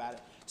we'll talk about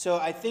it. So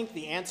I think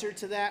the answer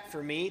to that,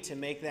 for me, to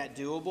make that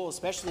doable,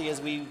 especially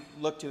as we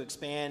look to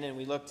expand and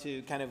we look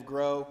to kind of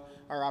grow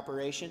our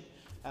operation,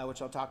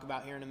 which I'll talk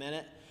about here in a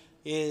minute,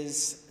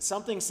 is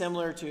something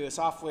similar to a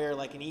software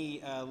like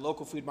an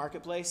local food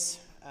marketplace,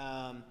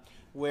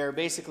 where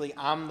basically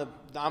I'm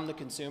the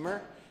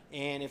consumer,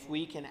 and if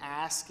we can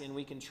ask and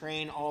we can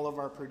train all of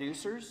our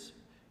producers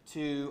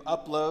to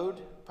upload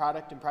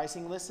product and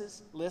pricing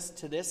lists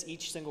to this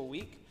each single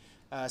week,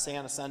 say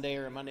on a Sunday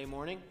or a Monday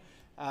morning,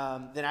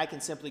 then I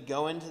can simply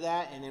go into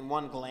that, and in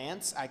one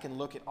glance I can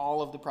look at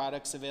all of the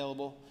products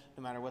available,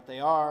 no matter what they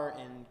are,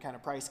 and kind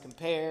of price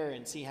compare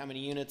and see how many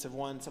units of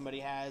one somebody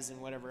has and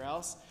whatever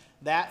else.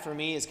 That for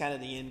me is kind of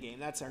the end game.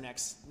 That's our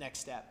next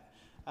step.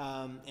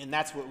 And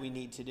that's what we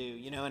need to do,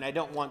 and I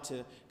don't want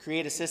to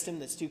create a system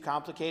that's too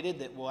complicated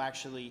that will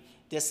actually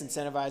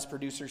disincentivize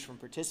producers from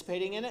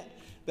participating in it.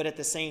 But at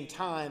the same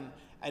time,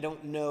 I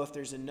don't know if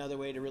there's another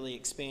way to really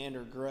expand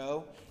or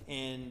grow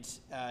and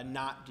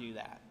not do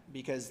that,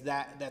 because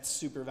that's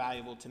super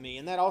valuable to me.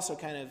 And that also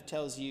kind of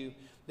tells you,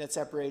 that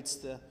separates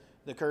the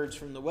curds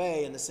from the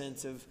whey, in the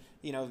sense of,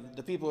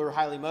 the people who are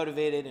highly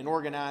motivated and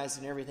organized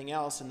and everything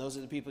else, and those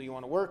are the people you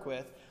want to work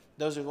with.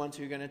 Those are the ones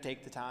who are going to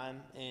take the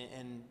time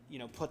and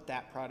put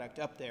that product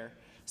up there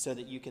so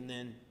that you can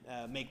then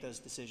make those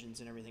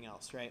decisions and everything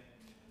else, right?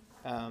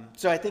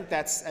 So I think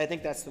that's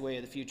the way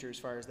of the future as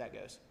far as that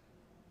goes.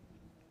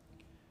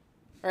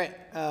 All right,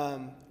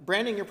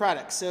 branding your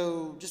products.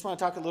 So just want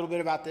to talk a little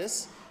bit about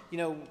this.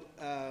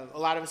 A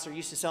lot of us are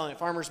used to selling at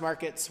farmers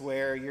markets,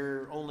 where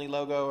your only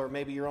logo or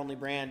maybe your only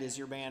brand is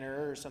your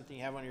banner or something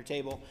you have on your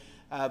table.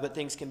 But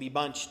things can be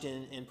bunched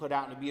and put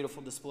out in a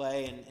beautiful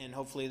display, and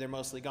hopefully they're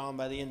mostly gone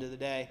by the end of the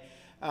day.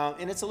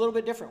 And it's a little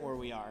bit different where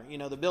we are.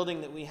 The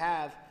building that we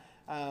have,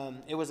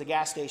 it was a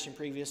gas station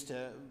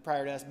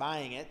prior to us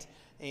buying it,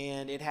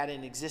 and it had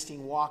an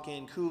existing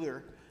walk-in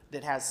cooler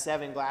that has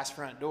 7 glass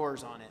front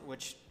doors on it,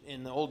 which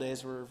in the old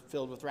days were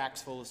filled with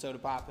racks full of soda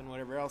pop and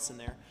whatever else in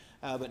there.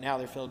 But now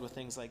they're filled with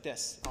things like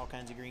this, all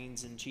kinds of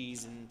greens and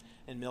cheese and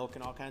milk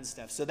and all kinds of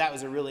stuff. So that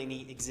was a really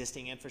neat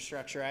existing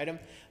infrastructure item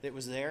that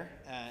was there.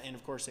 And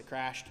of course it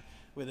crashed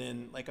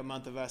within like a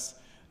month of us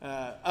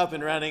up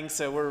and running.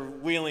 So we're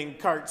wheeling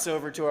carts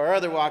over to our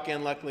other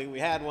walk-in. Luckily we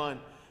had one.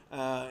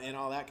 and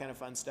all that kind of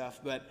fun stuff.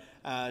 But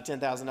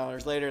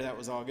 $10,000 later, that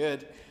was all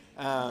good.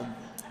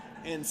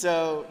 And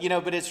so,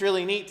 but it's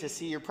really neat to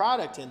see your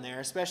product in there,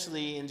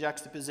 especially in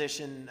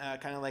juxtaposition,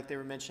 kind of like they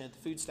were mentioning at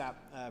the Food Stop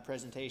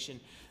presentation,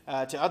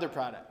 to other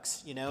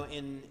products.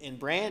 In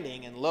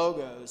branding and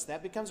logos,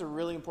 that becomes a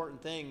really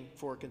important thing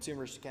for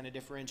consumers to kind of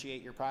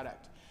differentiate your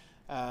product.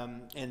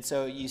 And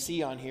so you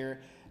see on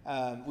here,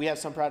 we have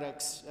some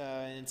products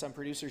and some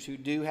producers who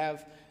do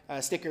have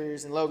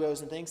stickers and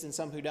logos and things, and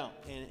some who don't,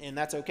 and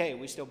that's okay.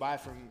 We still buy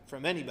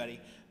from anybody,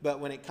 but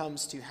when it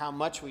comes to how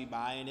much we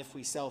buy and if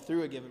we sell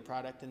through a given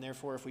product, and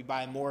therefore if we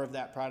buy more of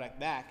that product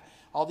back,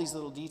 all these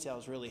little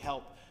details really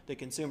help the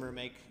consumer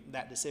make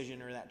that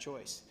decision or that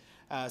choice.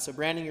 So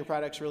branding your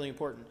product's really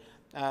important.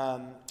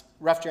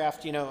 Rough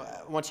draft,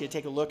 I want you to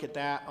take a look at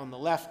that on the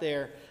left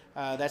there.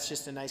 That's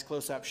just a nice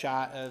close-up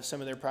shot of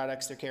some of their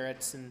products, their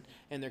carrots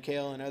and their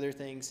kale and other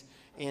things.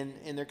 And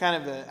they're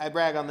kind of I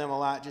brag on them a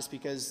lot just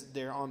because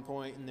they're on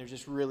point and they're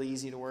just really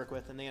easy to work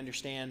with, and they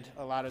understand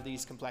a lot of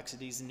these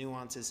complexities and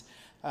nuances.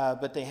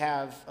 But they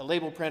have a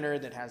label printer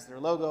that has their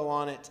logo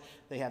on it.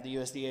 They have the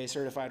USDA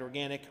certified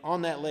organic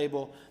on that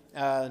label.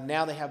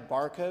 Now they have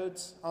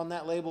barcodes on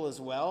that label as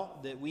well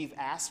that we've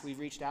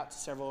reached out to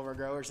several of our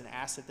growers and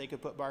asked if they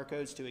could put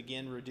barcodes to,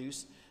 again,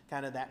 reduce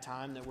kind of that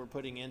time that we're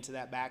putting into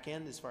that back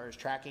end as far as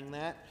tracking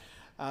that.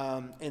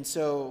 And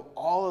so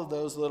all of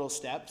those little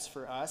steps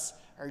for us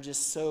are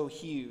just so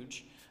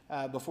huge.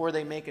 Before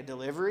they make a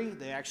delivery,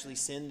 they actually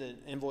send an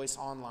invoice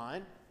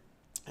online.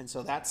 And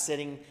so that's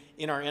sitting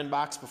in our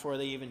inbox before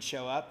they even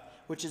show up,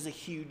 which is a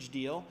huge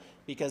deal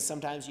because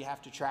sometimes you have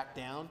to track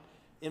down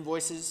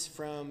invoices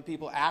from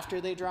people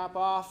after they drop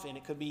off, and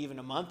it could be even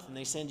a month, and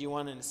they send you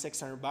one and it's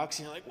 $600, and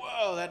you're like,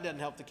 whoa, that doesn't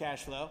help the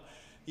cash flow.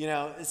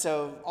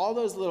 So all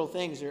those little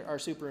things are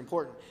super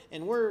important,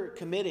 and we're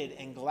committed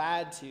and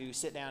glad to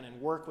sit down and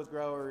work with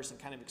growers and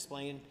kind of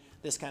explain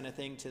this kind of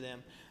thing to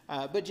them.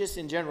 But just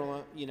in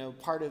general,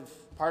 part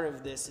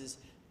of this is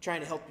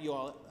trying to help you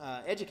all,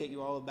 educate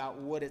you all about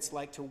what it's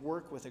like to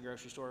work with a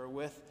grocery store or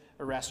with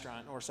a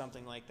restaurant or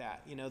something like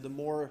that. The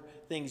more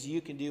things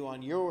you can do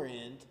on your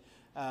end,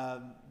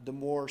 the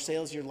more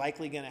sales you're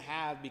likely going to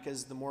have,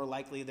 because the more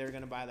likely they're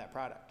going to buy that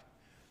product.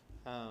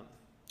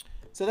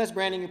 So that's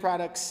branding your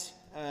products.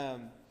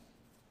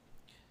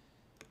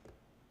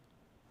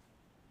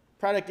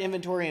 Product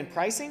inventory and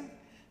pricing.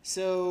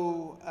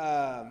 So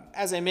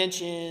as I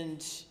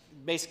mentioned,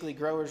 basically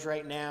growers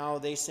right now,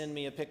 they send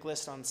me a pick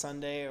list on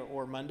Sunday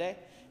or Monday,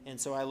 and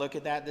so I look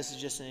at that. This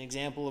is just an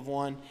example of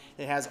one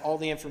that has all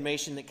the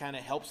information that kind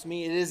of helps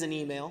me. It is an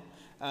email,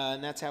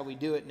 and that's how we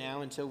do it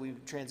now until we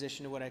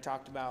transition to what I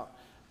talked about,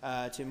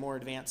 to more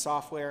advanced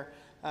software.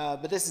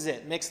 But this is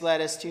it. Mixed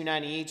lettuce,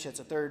 $2.90 each. That's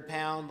a third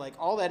pound. Like,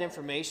 all that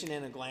information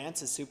in a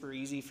glance is super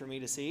easy for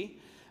me to see.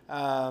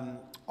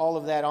 All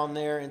of that on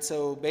there. And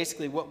so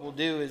basically what we'll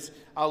do is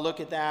I'll look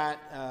at that.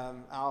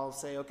 I'll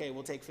say, okay,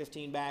 we'll take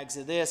 15 bags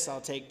of this.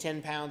 I'll take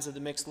 10 pounds of the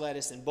mixed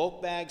lettuce in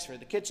bulk bags for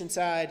the kitchen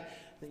side.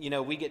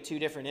 We get 2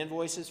 different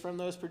invoices from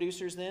those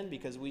producers then,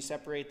 because we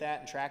separate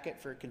that and track it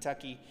for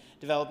Kentucky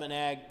Development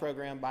Ag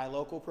Program by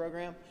local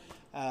program.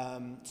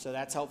 So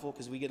that's helpful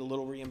because we get a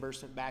little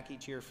reimbursement back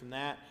each year from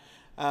that.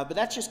 But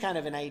that's just kind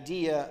of an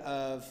idea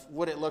of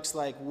what it looks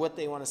like, what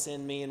they want to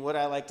send me, and what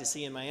I like to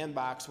see in my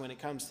inbox when it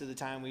comes to the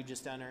time we've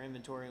just done our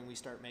inventory and we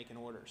start making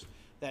orders.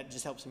 That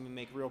just helps me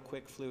make real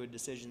quick, fluid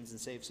decisions and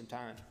save some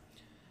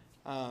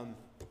time.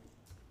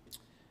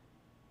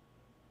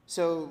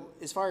 So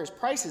as far as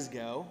prices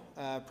go,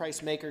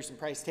 price makers and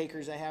price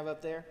takers I have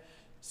up there.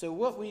 So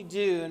what we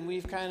do, and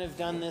we've kind of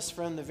done this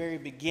from the very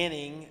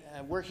beginning,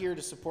 we're here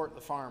to support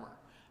the farmer.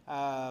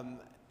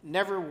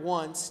 Never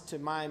once, to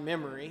my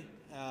memory,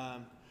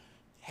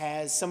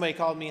 has somebody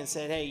called me and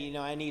said, hey,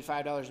 I need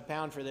 $5 a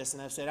pound for this,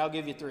 and I've said, I'll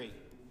give you 3,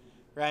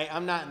 right?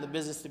 I'm not in the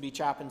business to be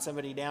chopping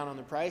somebody down on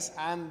the price.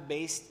 I'm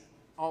based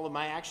all of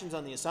my actions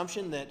on the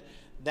assumption that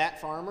that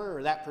farmer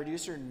or that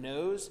producer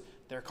knows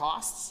their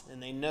costs,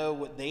 and they know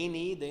what they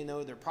need. They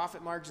know their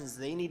profit margins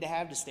they need to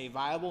have to stay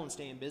viable and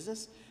stay in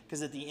business,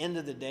 because at the end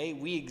of the day,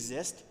 we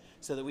exist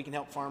so that we can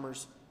help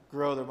farmers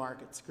grow their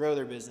markets, grow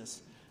their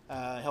business,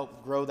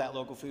 help grow that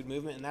local food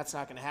movement, and that's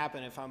not going to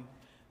happen if I'm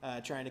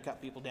trying to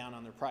cut people down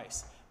on their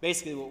price.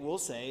 Basically what we'll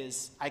say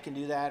is, I can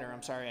do that, or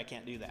I'm sorry, I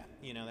can't do that.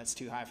 That's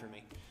too high for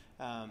me.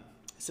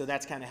 So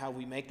that's kind of how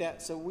we make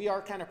that. So we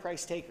are kind of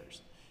price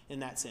takers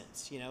in that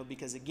sense,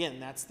 because again,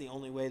 that's the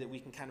only way that we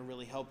can kind of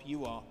really help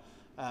you all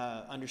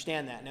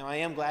understand that. Now, I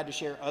am glad to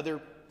share other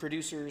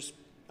producers'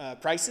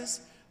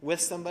 prices with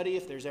somebody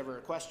if there's ever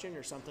a question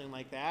or something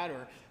like that,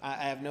 or I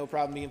have no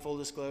problem being full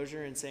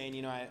disclosure and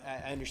saying, I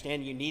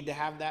understand you need to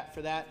have that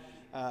for that.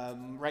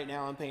 Right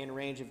now I'm paying a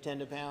range of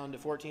 10 a pound to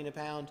 14 a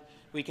pound.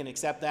 We can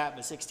accept that,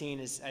 but 16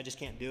 I just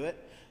can't do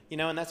it.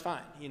 and that's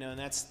fine, and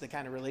that's the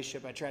kind of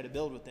relationship I try to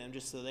build with them,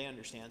 just so they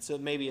understand. So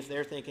maybe if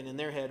they're thinking in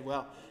their head,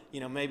 well,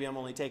 maybe I'm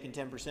only taking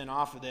 10%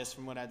 off of this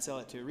from what I'd sell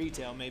it to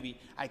retail, maybe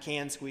I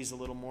can squeeze a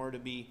little more to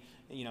be,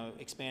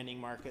 expanding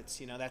markets.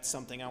 That's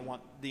something I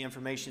want the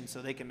information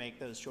so they can make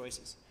those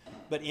choices.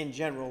 But in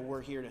general,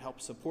 we're here to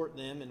help support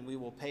them, and we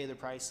will pay the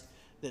price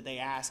that they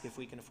ask if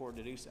we can afford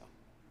to do so.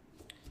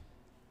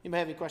 Anybody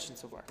have any questions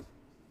so far?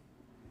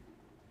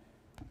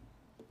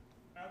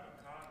 I have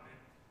a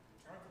comment.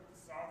 In terms of the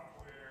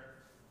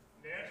software,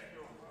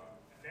 Nashville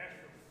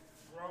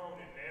Grown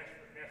and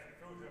Nashville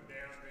Food Hub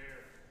down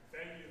there,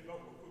 they use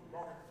local food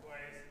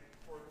marketplace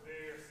for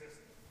their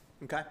system.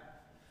 Okay.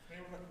 They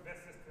were looking at that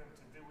system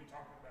to do what we're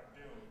talking about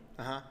doing.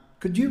 Uh-huh.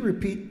 Could you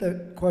repeat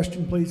that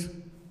question, please?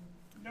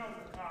 No,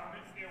 the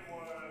comment, it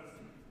was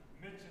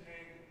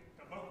mentioning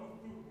the local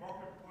food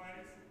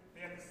marketplace.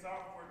 They have the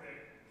software that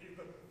he's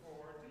looking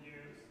for to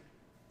use.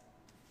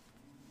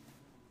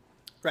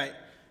 Right.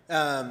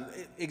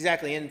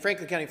 Exactly. And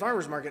Franklin County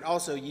Farmers Market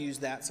also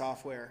used that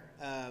software.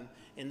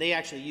 And they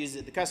actually used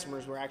it. The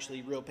customers were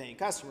actually real paying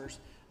customers.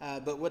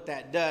 But what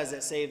that does,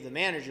 that saved the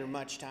manager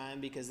much time,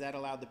 because that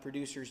allowed the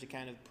producers to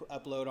kind of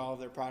upload all of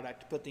their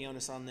product, put the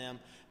onus on them.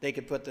 They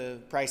could put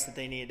the price that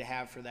they needed to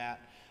have for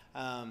that.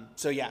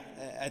 So yeah,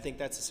 I think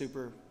that's a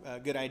super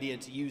good idea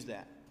to use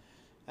that.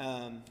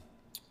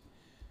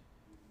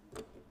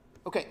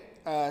 Okay,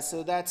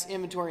 so that's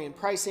inventory and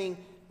pricing.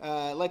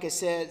 Like I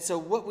said, so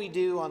what we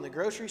do on the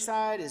grocery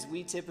side is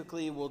we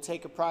typically will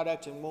take a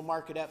product and we'll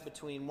mark it up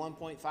between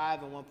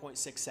 1.5 and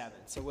 1.67.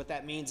 So what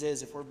that means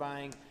is if we're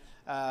buying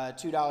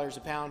 $2 a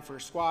pound for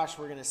squash,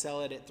 we're going to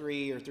sell it at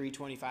 $3 or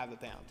 $3.25 a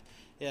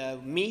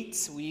pound.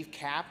 Meats, we've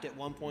capped at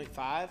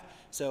 1.5.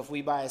 So if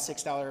we buy a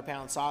 $6 a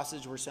pound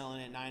sausage, we're selling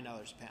it at $9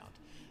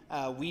 a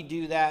pound. We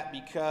do that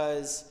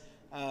because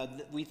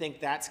we think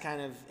that's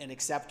kind of an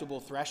acceptable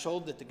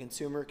threshold that the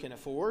consumer can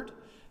afford.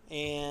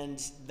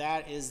 And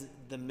that is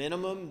the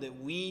minimum that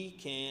we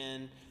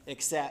can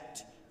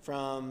accept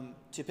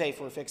to pay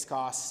for fixed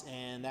costs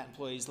and that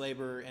employee's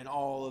labor and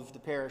all of the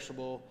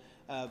perishable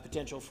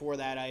potential for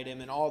that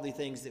item and all the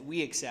things that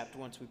we accept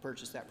once we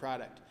purchase that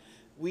product.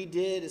 We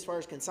did, as far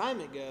as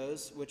consignment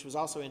goes, which was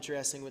also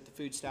interesting with the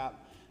Food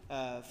Stop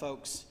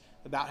folks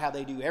about how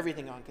they do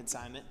everything on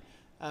consignment.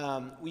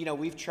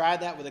 We've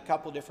tried that with a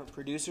couple different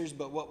producers,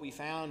 but what we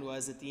found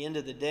was at the end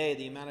of the day,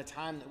 the amount of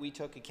time that we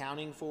took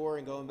accounting for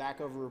and going back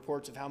over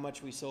reports of how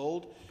much we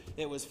sold,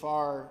 it was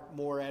far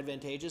more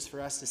advantageous for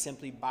us to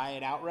simply buy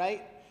it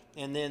outright,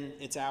 and then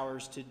it's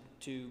ours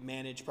to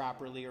manage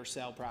properly or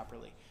sell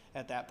properly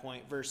at that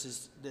point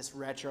versus this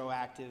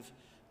retroactive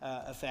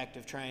effect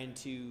of trying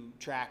to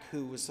track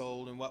who was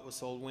sold and what was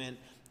sold when.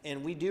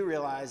 And we do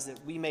realize that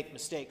we make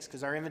mistakes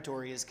because our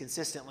inventory is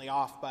consistently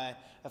off by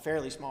a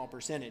fairly small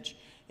percentage.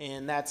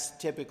 And that's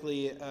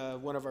typically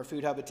one of our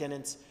food hub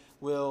attendants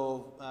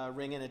will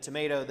ring in a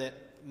tomato that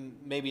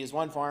maybe is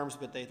one farm's,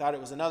 but they thought it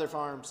was another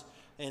farm's.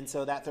 And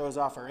so that throws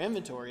off our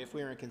inventory. If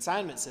we were in a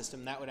consignment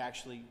system, that would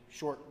actually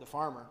short the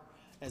farmer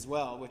as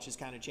well, which is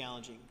kind of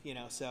challenging,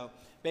 So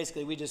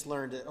basically we just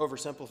learned to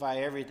oversimplify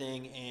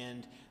everything,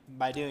 and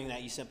by doing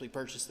that you simply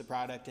purchase the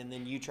product and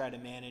then you try to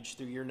manage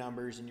through your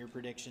numbers and your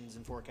predictions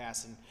and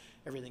forecasts and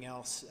everything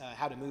else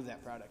how to move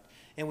that product.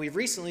 And we've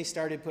recently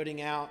started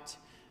putting out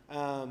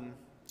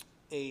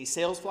a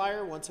sales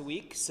flyer once a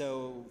week.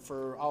 So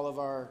for all of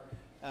our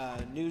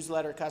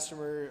newsletter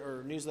customer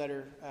or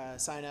newsletter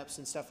signups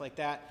and stuff like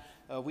that,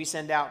 we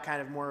send out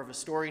kind of more of a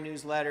story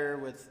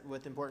newsletter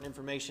with important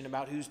information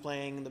about who's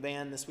playing the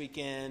band this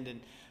weekend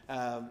and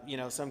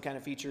some kind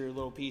of feature, a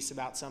little piece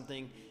about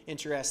something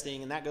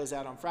interesting, and that goes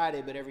out on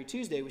Friday. But every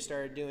Tuesday we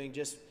started doing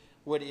just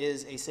what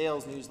is a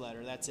sales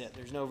newsletter. That's it.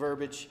 There's no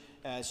verbiage.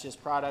 It's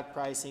just product,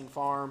 pricing,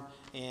 farm,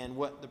 and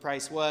what the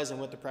price was and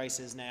what the price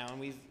is now. And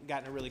we've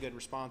gotten a really good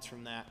response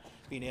from that,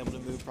 being able to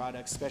move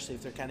products, especially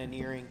if they're kind of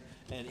nearing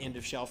an end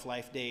of shelf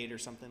life date or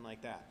something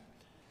like that.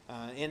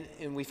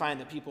 And we find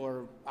that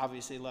people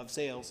obviously love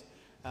sales,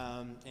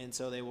 and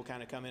so they will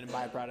kind of come in and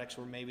buy products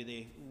where maybe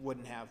they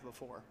wouldn't have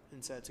before.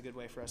 And so it's a good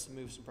way for us to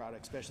move some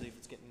products, especially if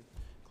it's getting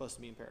close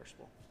to being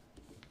perishable.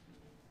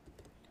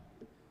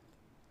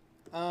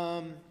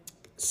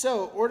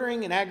 So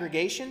ordering and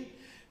aggregation.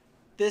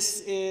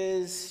 This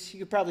is, you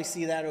could probably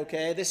see that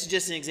okay. This is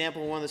just an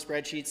example of one of the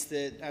spreadsheets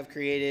that I've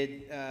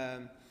created.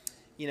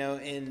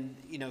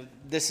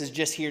 This is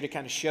just here to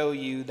kind of show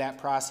you that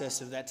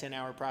process of that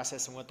 10-hour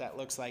process and what that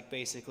looks like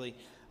basically.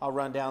 I'll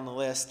run down the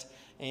list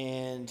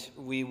and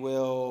we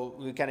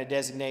kind of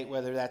designate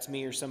whether that's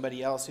me or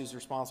somebody else who's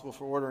responsible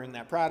for ordering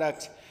that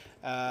product.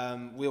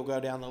 We'll go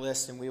down the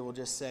list and we will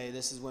just say,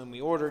 this is when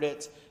we ordered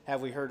it.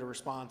 Have we heard a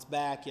response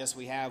back? Yes,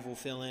 we have. We'll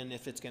fill in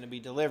if it's going to be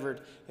delivered,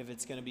 if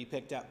it's going to be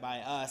picked up by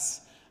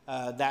us.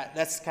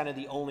 That's kind of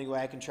the only way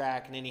I can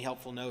track, and any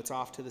helpful notes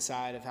off to the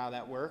side of how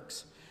that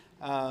works.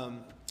 So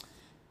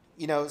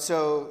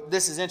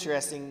this is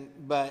interesting,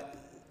 but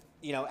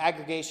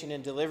aggregation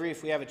and delivery,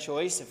 if we have a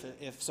choice,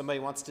 if somebody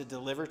wants to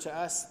deliver to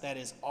us, that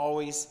is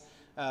always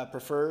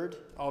preferred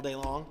all day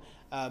long.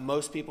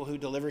 Most people who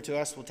deliver to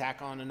us will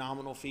tack on a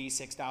nominal fee,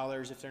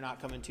 $6 if they're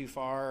not coming too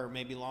far, or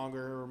maybe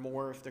longer or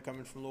more if they're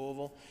coming from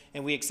Louisville.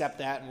 And we accept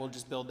that, and we'll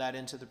just build that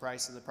into the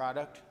price of the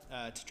product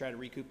to try to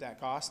recoup that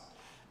cost.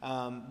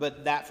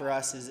 But that for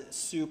us is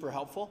super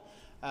helpful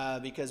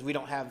because we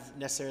don't have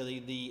necessarily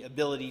the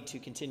ability to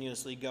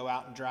continuously go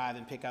out and drive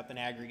and pick up and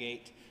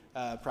aggregate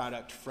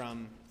product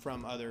from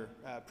other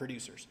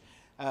producers.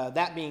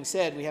 That being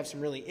said, we have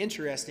some really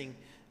interesting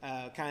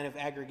kind of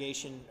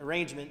aggregation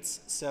arrangements.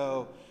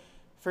 So,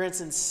 for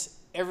instance,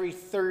 every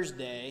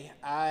Thursday,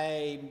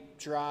 I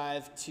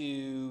drive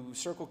to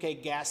Circle K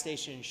gas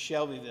station in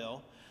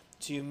Shelbyville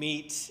to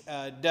meet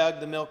Doug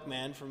the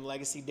milkman from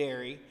Legacy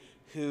Dairy,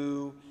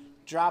 who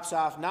drops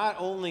off not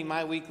only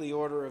my weekly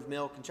order of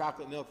milk and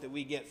chocolate milk that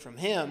we get from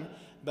him,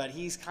 but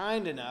he's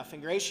kind enough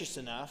and gracious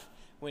enough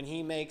when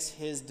he makes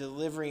his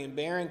delivery in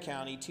Barron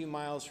County 2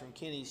 miles from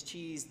Kenny's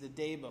Cheese the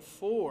day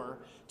before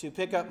to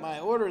pick up my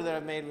order that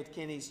I've made with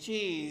Kenny's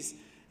Cheese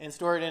and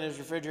store it in his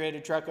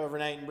refrigerated truck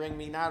overnight and bring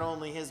me not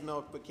only his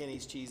milk but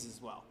Kenny's cheese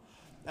as well.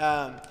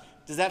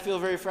 Does that feel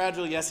very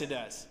fragile? Yes, it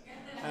does.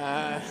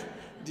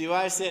 Do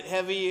I sit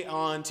heavy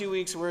on 2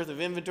 weeks worth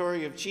of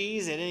inventory of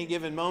cheese at any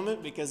given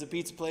moment because a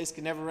pizza place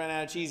can never run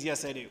out of cheese?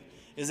 Yes, I do.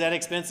 Is that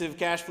expensive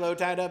cash flow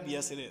tied up?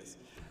 Yes, it is.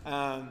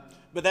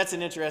 But that's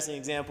an interesting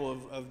example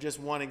of just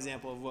one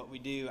example of what we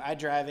do. I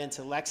drive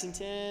into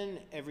Lexington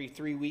every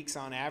 3 weeks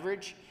on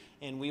average,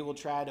 and we will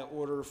try to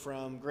order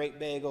from Great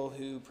Bagel,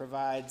 who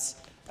provides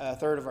a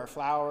third of our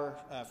flour,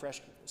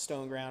 fresh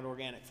stone ground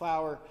organic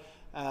flour.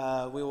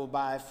 We will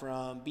buy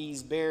from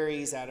Bees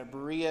Berries out of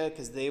Berea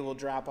because they will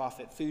drop off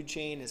at Food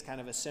Chain as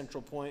kind of a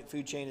central point.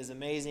 Food Chain is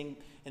amazing,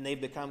 and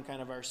they've become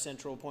kind of our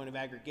central point of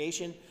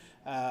aggregation.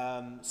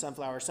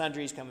 Sunflower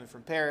Sundries coming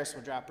from Paris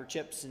will drop our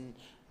chips and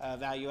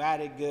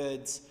value-added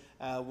goods.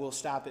 We'll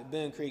stop at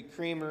Boone Creek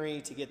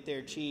Creamery to get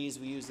their cheese.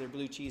 We use their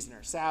blue cheese in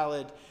our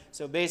salad.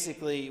 So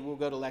basically, we'll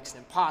go to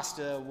Lexington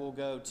Pasta. We'll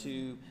go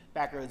to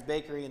Backroads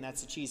Bakery, and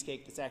that's the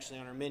cheesecake that's actually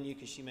on our menu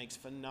because she makes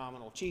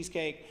phenomenal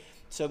cheesecake.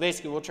 So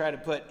basically, we'll try to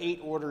put 8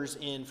 orders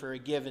in for a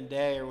given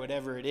day or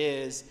whatever it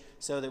is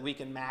so that we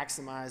can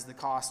maximize the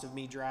cost of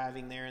me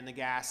driving there and the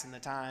gas and the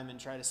time and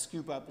try to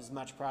scoop up as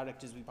much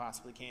product as we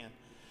possibly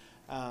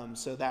can.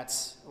 So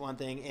that's one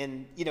thing.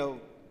 And, you know,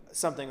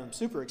 something I'm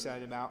super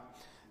excited about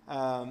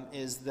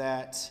is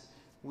that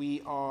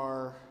we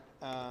are,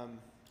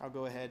 I'll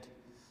go ahead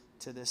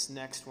to this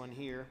next one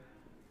here.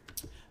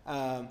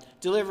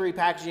 Delivery,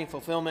 packaging,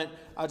 fulfillment.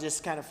 I'll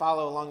just kind of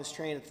follow along this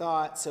train of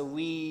thought. So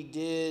we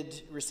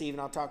did receive,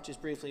 and I'll talk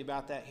just briefly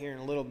about that here in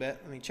a little bit.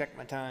 Let me check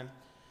my time.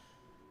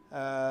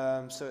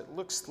 So it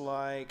looks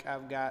like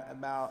I've got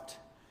about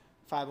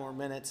 5 more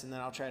minutes, and then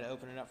I'll try to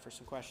open it up for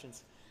some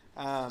questions.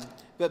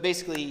 But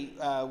basically,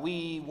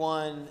 we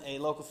won a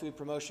local food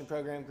promotion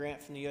program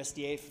grant from the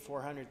USDA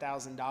for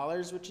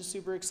 $400,000, which is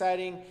super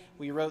exciting.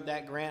 We wrote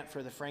that grant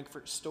for the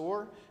Frankfort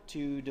store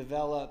to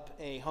develop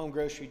a home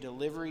grocery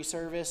delivery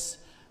service,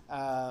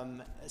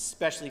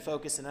 especially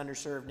focused in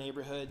underserved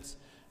neighborhoods.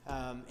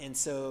 And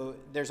so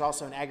there's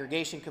also an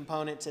aggregation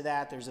component to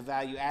that. There's a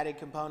value-added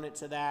component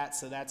to that.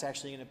 So that's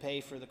actually going to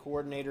pay for the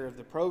coordinator of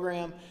the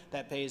program.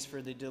 That pays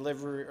for the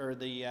delivery or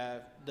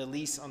the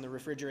lease on the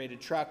refrigerated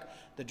truck,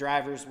 the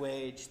driver's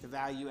wage, the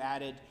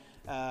value-added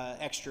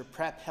extra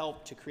prep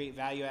help to create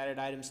value-added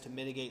items to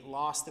mitigate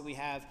loss that we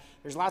have.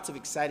 There's lots of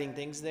exciting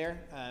things there.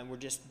 We're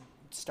just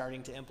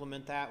starting to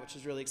implement that, which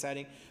is really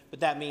exciting. But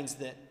that means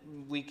that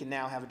we can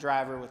now have a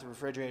driver with a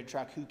refrigerated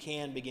truck who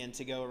can begin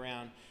to go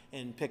around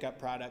and pick up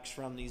products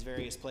from these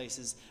various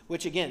places,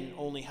 which again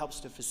only helps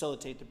to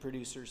facilitate the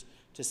producers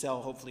to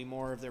sell hopefully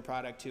more of their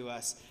product to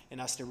us and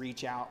us to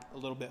reach out a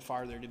little bit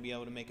farther to be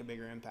able to make a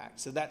bigger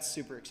impact. So that's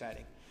super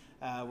exciting.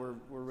 We're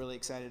really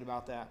excited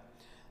about that.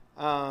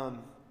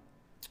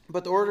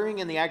 But the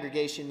ordering and the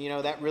aggregation, you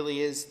know, that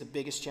really is the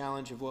biggest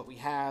challenge of what we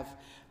have.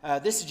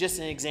 This is just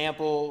an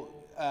example.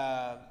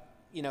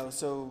 You know,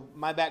 so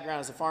my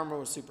background as a farmer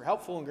was super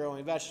helpful in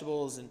growing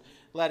vegetables and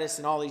lettuce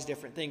and all these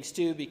different things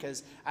too,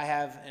 because I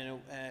have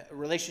a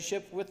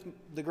relationship with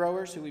the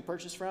growers who we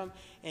purchase from,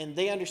 and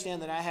they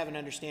understand that I have an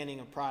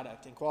understanding of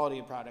product and quality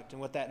of product and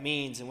what that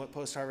means and what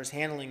post-harvest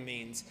handling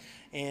means.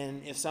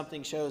 And if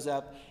something shows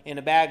up in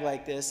a bag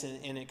like this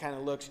and it kind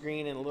of looks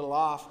green and a little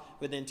off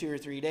within 2 or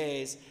 3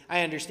 days,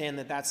 I understand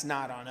that that's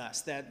not on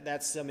us.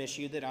 That's some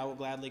issue that I will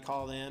gladly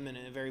call them and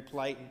in a very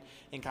polite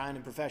and kind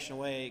and professional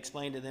way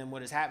explain to them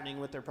what is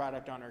happening with their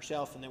product on our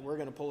shelf and that we're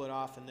going to pull it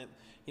off and that,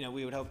 you know,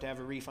 we would hope to have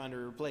a refund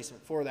or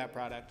replacement for that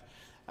product.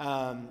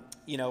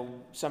 You know,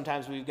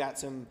 sometimes we've got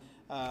some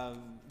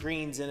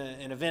greens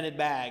in a vented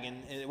bag, and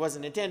it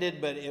wasn't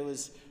intended, but it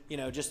was, you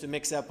know, just a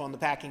mix up on the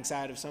packing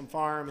side of some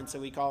farm, and so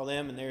we call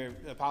them and they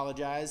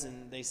apologize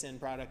and they send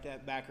product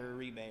back or a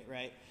rebate,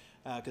 right?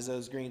 Because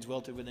those greens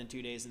wilted within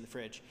 2 days in the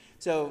fridge.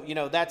 So, you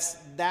know,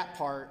 that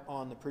part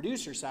on the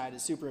producer side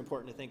is super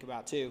important to think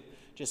about too,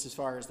 just as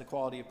far as the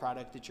quality of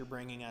product that you're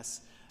bringing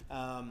us.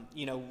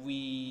 You know,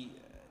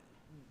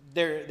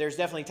 there's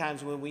definitely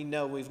times when we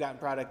know we've gotten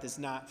product that's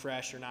not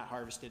fresh or not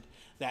harvested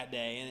that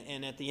day.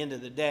 And at the end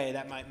of the day,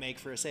 that might make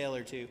for a sale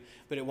or two,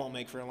 but it won't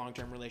make for a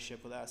long-term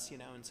relationship with us,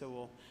 And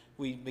so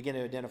we begin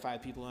to identify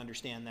people who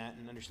understand that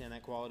and understand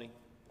that quality.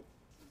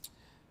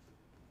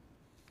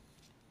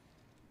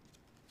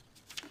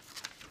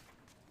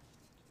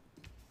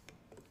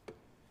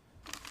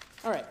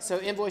 All right, so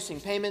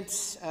invoicing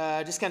payments,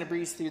 just kind of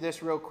breeze through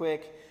this real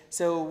quick.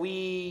 So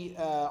we,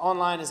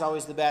 online is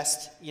always the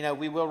best.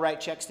 We will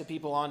write checks to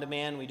people on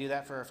demand. We do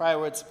that for our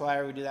firewood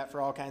supplier. We do that for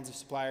all kinds of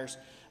suppliers.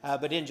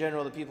 But in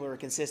general, the people who are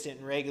consistent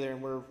and regular,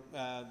 and we're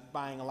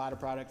buying a lot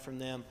of product from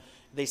them,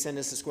 they send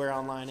us a Square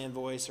Online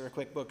invoice or a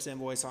QuickBooks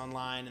invoice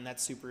online, and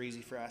that's super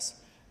easy for us.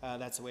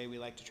 That's the way we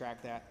like to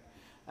track that.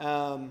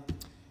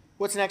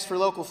 What's next for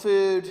local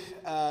food?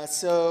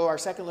 So our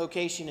second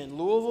location in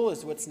Louisville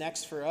is what's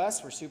next for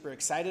us. We're super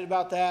excited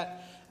about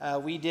that.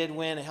 We did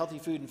win a Healthy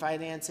Food and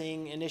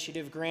Financing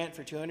Initiative grant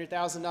for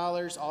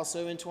 $200,000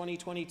 also in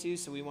 2022,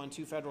 so we won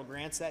 2 federal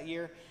grants that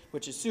year,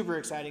 which is super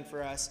exciting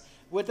for us.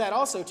 What that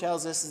also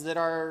tells us is that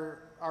our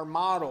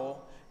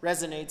model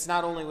resonates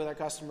not only with our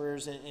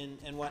customers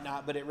and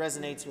whatnot, but it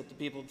resonates with the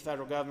people of the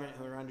federal government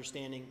who are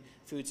understanding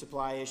food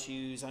supply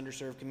issues,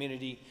 underserved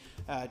community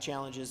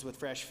challenges with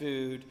fresh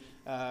food,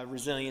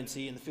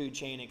 resiliency in the food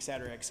chain, et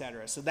cetera, et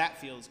cetera. So that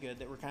feels good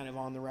that we're kind of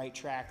on the right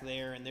track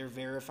there, and they're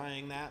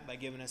verifying that by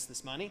giving us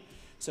this money.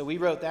 So we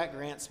wrote that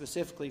grant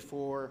specifically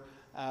for,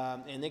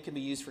 and it can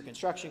be used for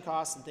construction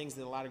costs and things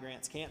that a lot of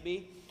grants can't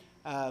be.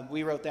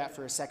 We wrote that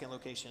for a second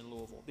location in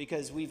Louisville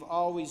because we've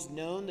always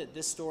known that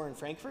this store in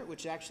Frankfort,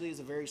 which actually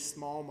is a very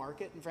small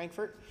market in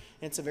Frankfort,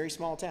 and it's a very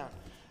small town.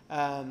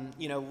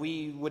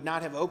 We would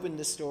not have opened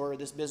this store,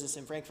 this business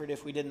in Frankfort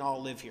if we didn't all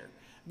live here.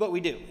 But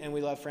we do, and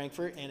we love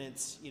Frankfort, and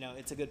it's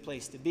a good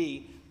place to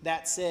be.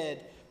 That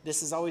said,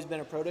 this has always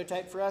been a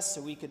prototype for us,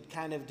 so we could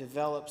kind of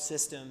develop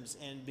systems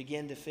and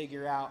begin to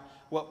figure out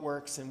what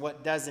works and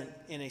what doesn't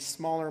in a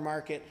smaller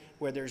market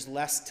where there's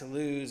less to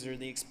lose or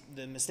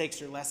the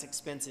mistakes are less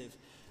expensive,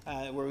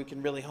 where we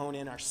can really hone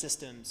in our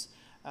systems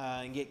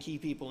and get key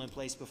people in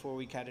place before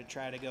we kind of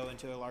try to go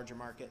into a larger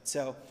market.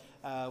 So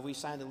we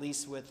signed a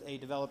lease with a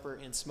developer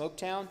in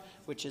Smoketown,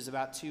 which is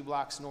about 2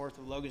 blocks north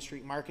of Logan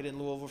Street Market in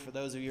Louisville, for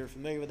those of you who are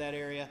familiar with that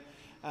area.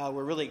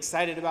 We're really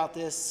excited about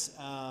this.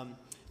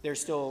 There's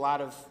still a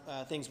lot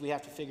of things we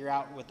have to figure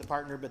out with the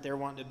partner, but they're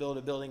wanting to build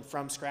a building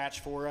from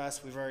scratch for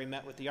us. We've already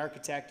met with the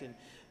architect and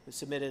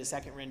submitted a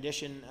second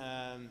rendition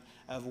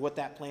of what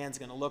that plan is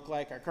going to look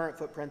like. Our current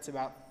footprint's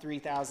about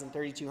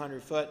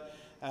 3,200 foot.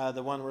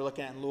 The one we're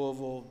looking at in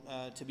Louisville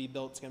to be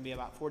built is going to be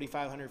about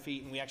 4,500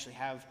 feet, and we actually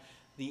have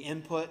the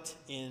input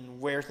in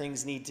where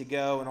things need to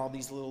go and all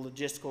these little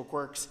logistical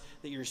quirks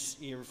that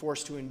you're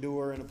forced to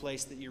endure in a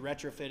place that you're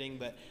retrofitting,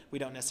 but we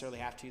don't necessarily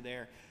have to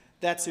there.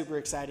 That's super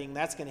exciting.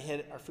 That's going to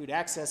hit our food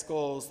access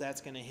goals.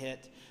 That's going to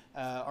hit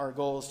our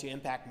goals to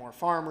impact more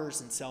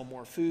farmers and sell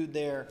more food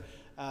there.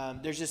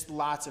 There's just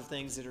lots of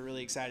things that are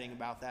really exciting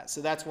about that.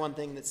 So that's one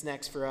thing that's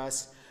next for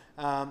us.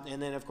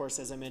 And then, of course,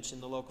 as I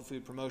mentioned, the local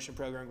food promotion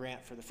program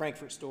grant for the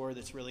Frankfort store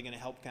that's really going to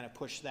help kind of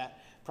push that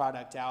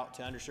product out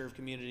to underserved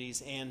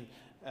communities and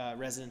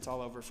residents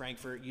all over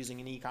Frankfort using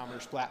an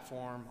e-commerce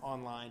platform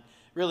online.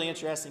 Really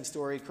interesting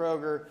story.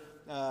 Kroger,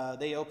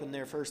 they opened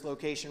their first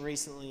location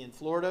recently in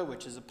Florida,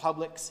 which is a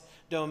Publix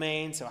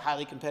domain, so a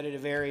highly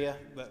competitive area,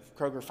 but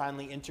Kroger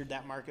finally entered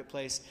that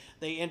marketplace.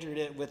 They entered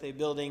it with a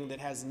building that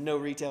has no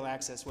retail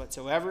access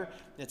whatsoever.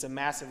 It's a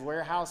massive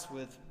warehouse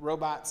with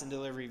robots and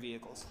delivery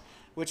vehicles,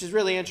 which is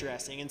really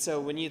interesting. And so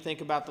when you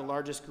think about the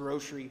largest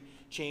grocery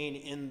chain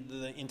in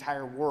the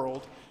entire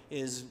world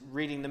is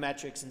reading the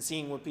metrics and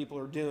seeing what people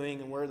are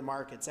doing and where the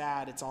market's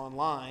at, it's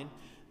online.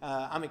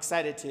 I'm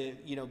excited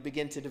to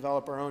begin to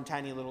develop our own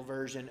tiny little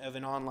version of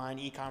an online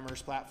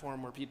e-commerce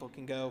platform where people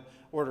can go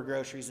order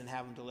groceries and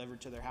have them delivered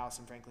to their house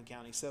in Franklin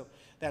County. So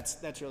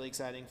that's really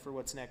exciting for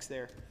what's next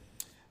there.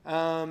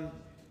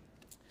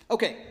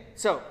 Okay,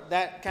 so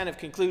that kind of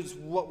concludes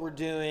what we're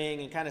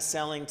doing and kind of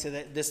selling to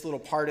this little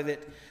part of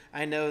it.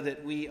 I know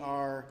that we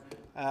are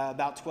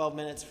about 12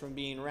 minutes from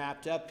being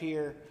wrapped up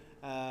here.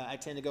 I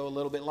tend to go a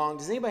little bit long.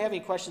 Does anybody have any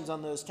questions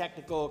on those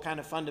technical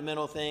kind of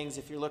fundamental things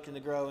if you're looking to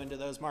grow into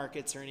those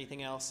markets or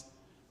anything else?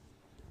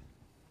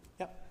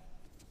 Yep.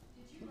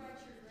 Did you write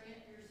your grant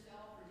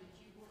yourself, or did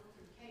you work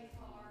through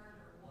K-Card,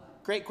 or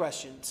what? Great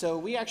question. So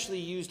we actually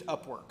used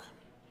Upwork.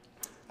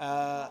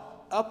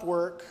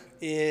 Upwork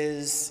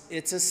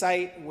it's a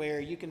site where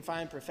you can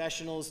find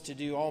professionals to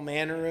do all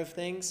manner of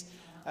things.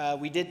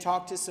 We did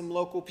talk to some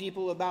local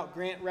people about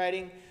grant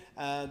writing.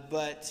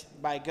 But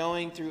by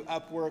going through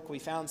Upwork, we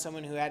found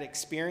someone who had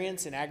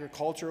experience in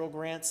agricultural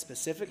grants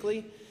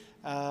specifically,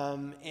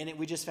 and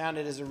we just found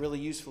it as a really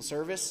useful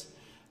service.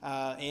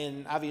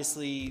 And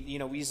obviously,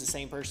 we use the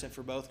same person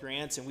for both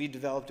grants, and we've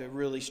developed a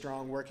really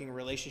strong working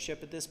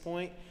relationship at this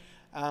point.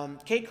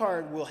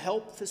 K-Card will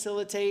help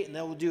facilitate, and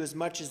they will do as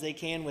much as they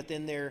can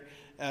within their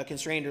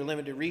constrained or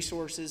limited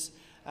resources.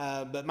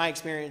 But my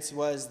experience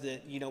was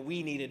that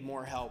we needed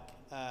more help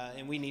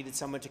and we needed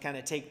someone to kind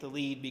of take the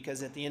lead,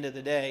 because at the end of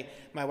the day,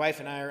 my wife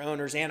and I are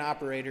owners and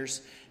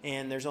operators,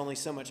 and there's only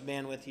so much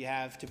bandwidth you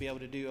have to be able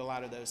to do a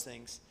lot of those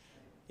things.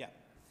 Yeah.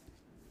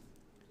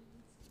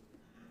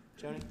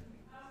 Joni?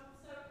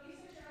 So you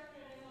said you're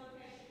opening a new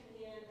location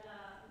in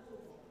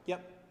Louisville.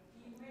 Yep.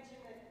 You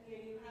mentioned that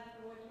you had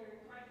the one here in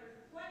Frankfort.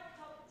 What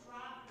helped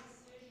drive the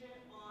decision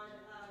on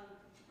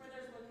where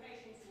those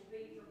locations will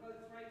be for both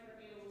Frankfort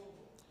and Louisville?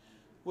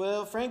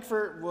 Well,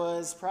 Frankfort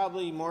was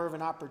probably more of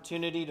an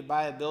opportunity to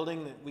buy a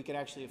building that we could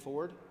actually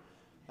afford.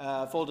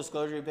 Full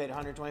disclosure, we paid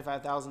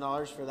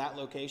 $125,000 for that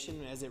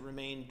location as it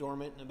remained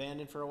dormant and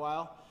abandoned for a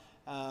while.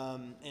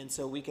 And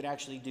so we could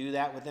actually do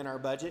that within our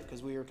budget,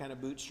 because we were kind of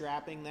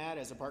bootstrapping that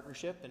as a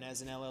partnership and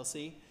as an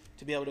LLC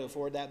to be able to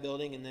afford that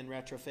building, and then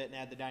retrofit and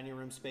add the dining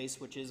room space,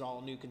 which is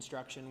all new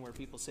construction where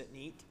people sit and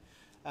eat.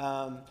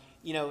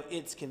 You know,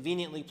 it's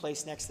conveniently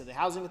placed next to the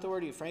Housing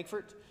Authority of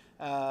Frankfort.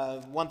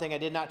 One thing I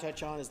did not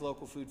touch on is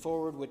Local Food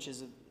Forward, which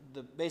is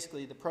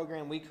basically the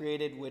program we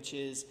created, which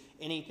is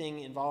anything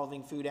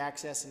involving food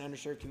access in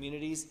underserved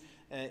communities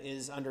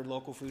is under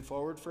Local Food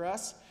Forward for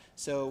us.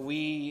 So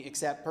we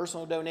accept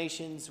personal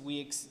donations,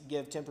 we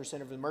give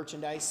 10% of the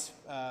merchandise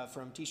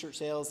from t-shirt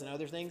sales and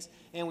other things,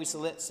 and we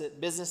solicit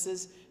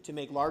businesses to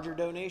make larger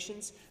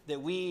donations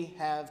that we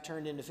have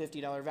turned into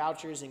 $50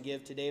 vouchers and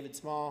give to David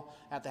Small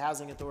at the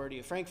Housing Authority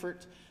of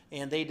Frankfort,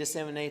 and they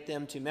disseminate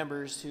them to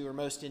members who are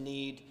most in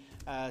need.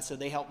 So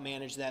they help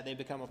manage that. They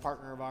become a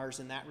partner of ours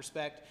in that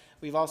respect.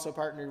 We've also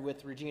partnered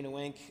with Regina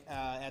Wink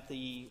at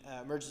the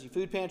Emergency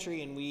Food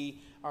Pantry, and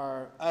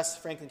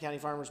Franklin County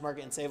Farmers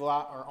Market and Save a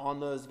Lot are on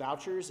those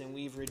vouchers, and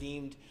we've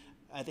redeemed,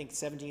 I think,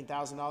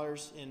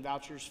 $17,000 in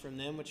vouchers from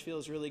them, which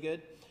feels really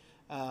good.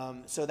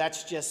 So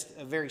that's just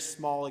a very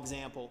small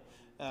example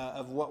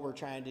of what we're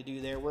trying to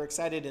do there. We're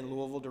excited in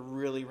Louisville to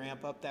really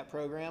ramp up that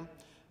program.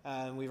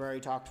 We've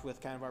already talked with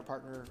kind of our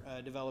partner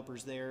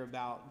developers there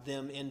about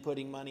them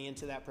inputting money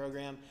into that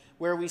program.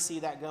 Where we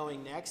see that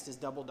going next is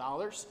Double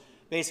Dollars,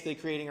 basically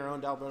creating our own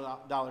Double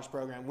Dollars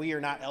program. We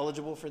are not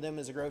eligible for them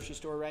as a grocery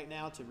store right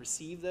now to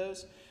receive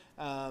those,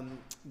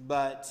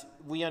 but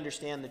we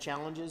understand the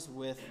challenges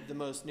with the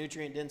most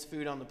nutrient-dense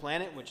food on the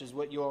planet, which is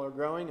what you all are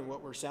growing and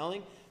what we're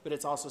selling, but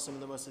it's also some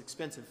of the most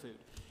expensive food.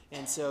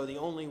 And so the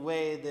only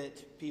way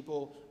that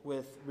people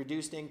with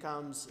reduced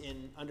incomes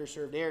in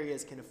underserved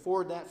areas can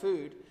afford that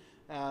food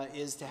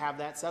is to have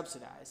that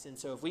subsidized. And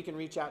so if we can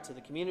reach out to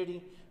the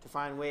community to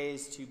find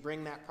ways to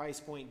bring that price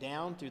point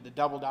down through the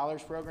Double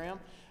Dollars program,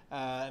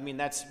 I mean,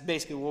 that's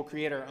basically, we'll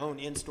create our own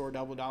in-store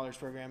Double Dollars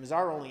program is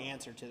our only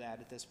answer to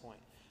that at this point.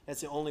 That's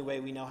the only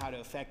way we know how to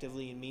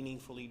effectively and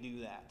meaningfully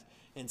do that.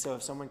 And so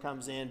if someone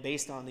comes in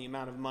based on the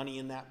amount of money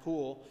in that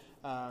pool,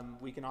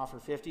 we can offer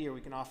 $50 or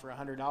we can offer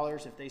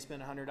 $100. If they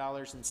spend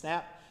 $100 in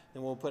SNAP,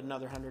 then we'll put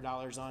another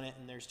 $100 on it,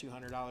 and there's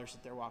 $200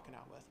 that they're walking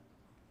out with.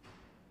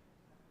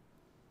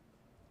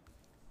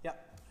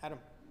 Yep, Adam.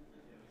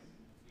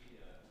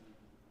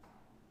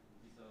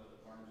 We sell at the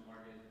farmers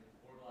market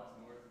 4 blocks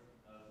north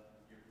of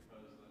your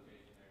proposed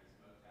location there in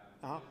Smoketown.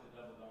 Uh-huh.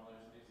 The Double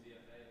Dollars new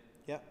CFA.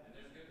 Yep. And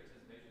there's good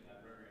participation in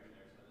that program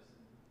there,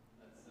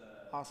 so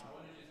that's Awesome.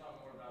 I wanted you to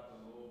talk more about the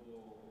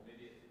Louisville.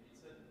 Maybe you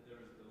said there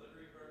was a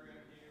delivery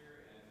program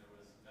here and there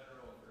was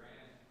federal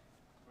grant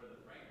for the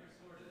Frankfort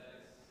store. Did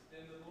that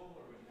extend to Louisville,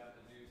 or would you have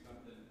to do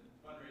something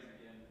fundraising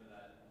again for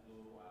that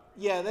Louisville outreach?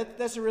 Yeah,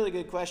 that's a really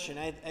good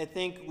question. I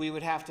think we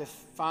would have to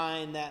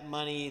find that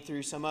money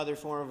through some other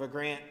form of a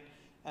grant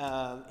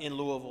in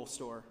Louisville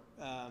store.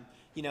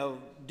 You know,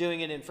 doing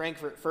it in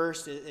Frankfort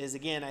first is,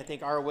 again, I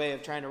think our way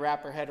of trying to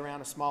wrap our head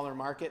around a smaller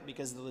market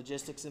because of the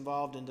logistics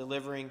involved in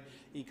delivering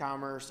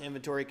e-commerce,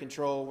 inventory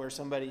control, where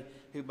somebody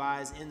who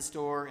buys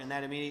in-store and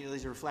that immediately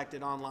is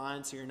reflected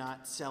online, so you're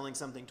not selling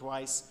something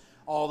twice.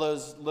 All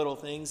those little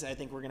things I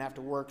think we're going to have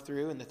to work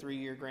through in the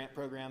 3-year grant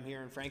program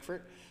here in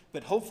Frankfort.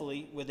 But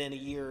hopefully within a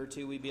year or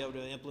two we'd be able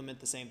to implement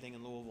the same thing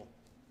in Louisville.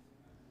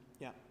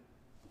 Yeah.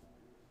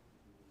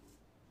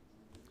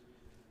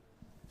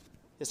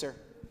 Yes, sir.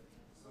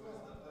 So is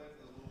the plan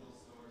for the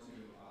Louisville store to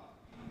be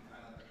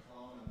kind of like a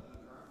clone of the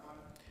current one?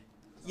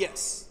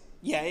 Yes.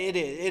 Yeah, it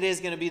is. It is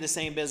going to be the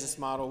same business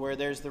model where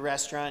there's the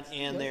restaurant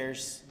and Yep.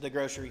 there's the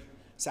grocery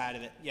side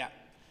of it. Yeah.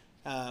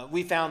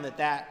 We found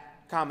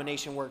that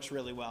combination works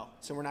really well.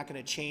 So we're not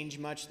going to change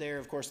much there.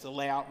 Of course, the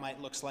layout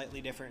might look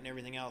slightly different and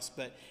everything else,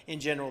 but in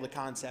general, the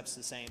concept's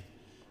the same.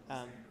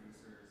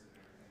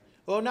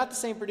 Well, not the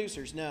same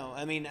producers, no.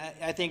 I mean,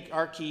 I think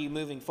our key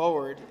moving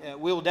forward,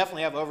 we will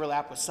definitely have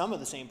overlap with some of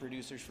the same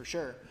producers for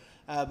sure,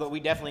 but we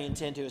definitely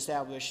intend to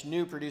establish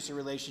new producer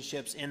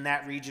relationships in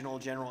that regional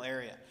general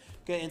area.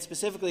 Okay, and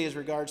specifically as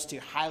regards to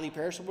highly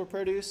perishable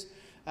produce,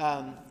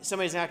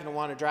 somebody's not going to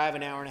want to drive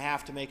an hour and a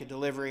half to make a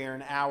delivery, or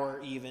an hour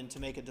even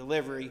to make a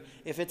delivery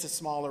if it's a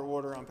smaller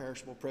order on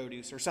perishable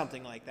produce or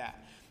something like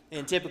that.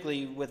 And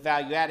typically with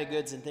value-added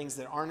goods and things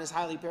that aren't as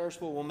highly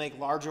perishable, we'll make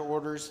larger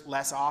orders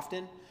less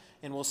often,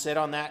 and we'll sit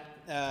on that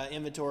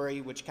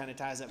inventory, which kind of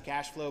ties up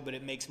cash flow, but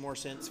it makes more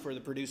sense for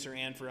the producer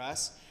and for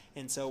us.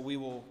 And so we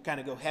will kind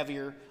of go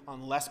heavier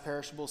on less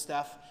perishable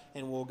stuff,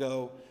 and we'll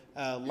go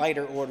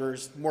lighter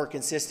orders more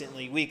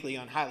consistently weekly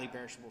on highly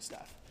perishable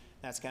stuff.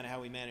 That's kind of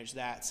how we manage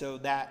that. So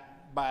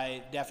that,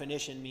 by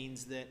definition,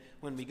 means that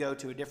when we go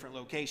to a different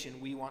location,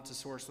 we want to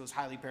source those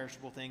highly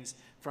perishable things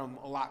from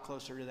a lot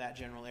closer to that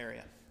general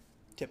area,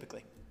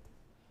 typically.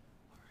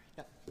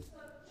 Yeah. So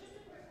just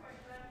a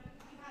quick question,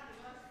 you have the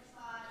grocery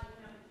side and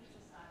you have the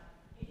pizza side.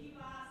 If you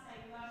buy, say,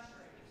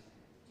 mushrooms,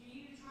 do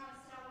you try to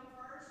sell them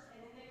first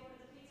and then they go to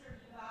the pizza, or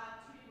do you buy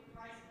two different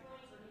price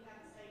points, or do you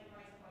have the same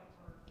price point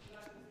for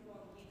mushrooms you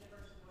want to get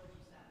versus what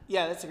you sell?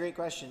 Yeah, that's a great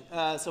question.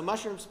 So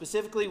mushrooms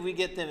specifically, we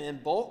get them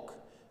in bulk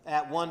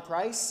at one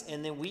price,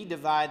 and then we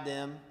divide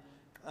them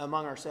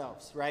among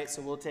ourselves, right?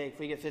 So we'll take, if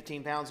we get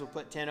 15 pounds, we'll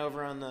put 10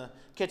 over on the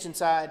kitchen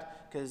side,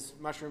 because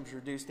mushrooms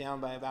reduce down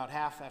by about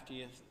half after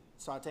you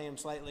saute them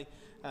slightly.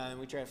 And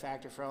we try to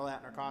factor for all that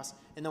in our costs.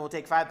 And then we'll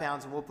take 5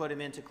 pounds and we'll put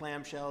them into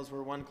clam shells,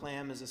 where one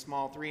clam is a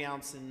small 3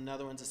 ounce and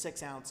another one's a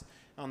 6 ounce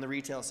on the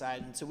retail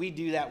side. And so we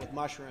do that with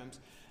mushrooms.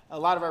 A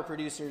lot of our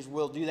producers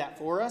will do that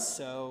for us.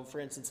 So for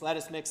instance,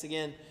 lettuce mix,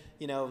 again,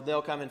 you know,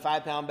 they'll come in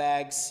 5 pound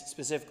bags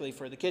specifically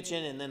for the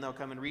kitchen, and then they'll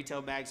come in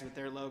retail bags with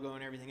their logo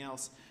and everything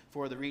else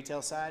for the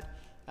retail side.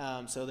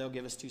 So they'll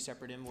give us 2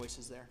 separate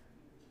invoices there.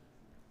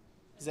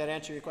 Does that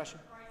answer your question?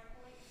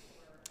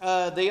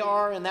 They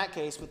are in that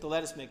case with the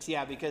lettuce mix,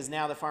 yeah, because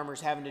now the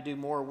farmer's having to do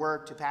more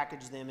work to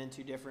package them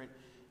into different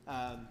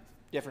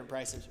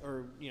prices,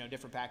 or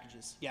different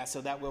packages. Yeah,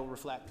 so that will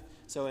reflect.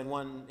 So in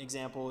one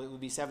example, it would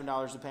be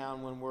 $7 a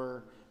pound when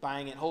we're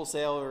buying it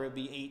wholesale, or it'd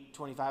be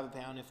 $8.25 a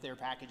pound if they're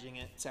packaging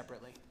it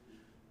separately.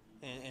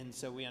 And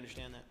so we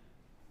understand that.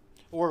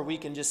 Or we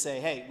can just say,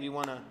 hey, we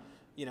want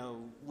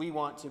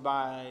to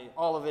buy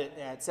all of it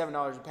at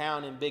 $7 a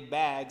pound in big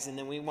bags, and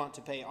then we want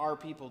to pay our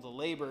people the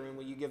labor, and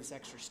will you give us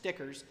extra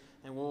stickers,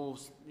 and we'll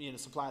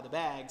supply the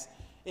bags.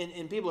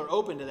 And people are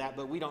open to that,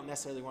 but we don't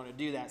necessarily want to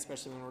do that,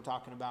 especially when we're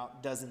talking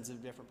about dozens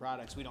of different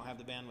products. We don't have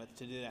the bandwidth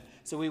to do that.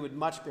 So we would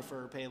much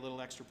prefer pay a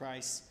little extra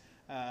price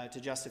to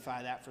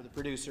justify that for the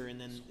producer, and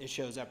then it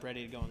shows up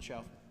ready to go on the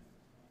shelf.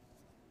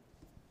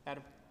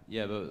 Adam?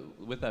 Yeah, but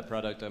with that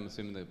product, I'm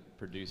assuming the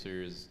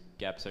producer is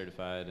GAP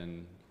certified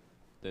and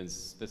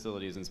this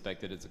facility is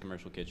inspected. It's a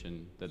commercial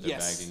kitchen that they're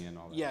bagging in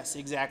all that. Yes,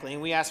 exactly.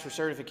 And we ask for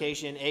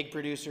certification. Egg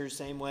producers,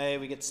 same way.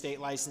 We get the state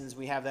license.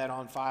 We have that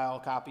on file,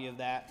 copy of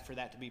that, for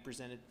that to be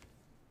presented.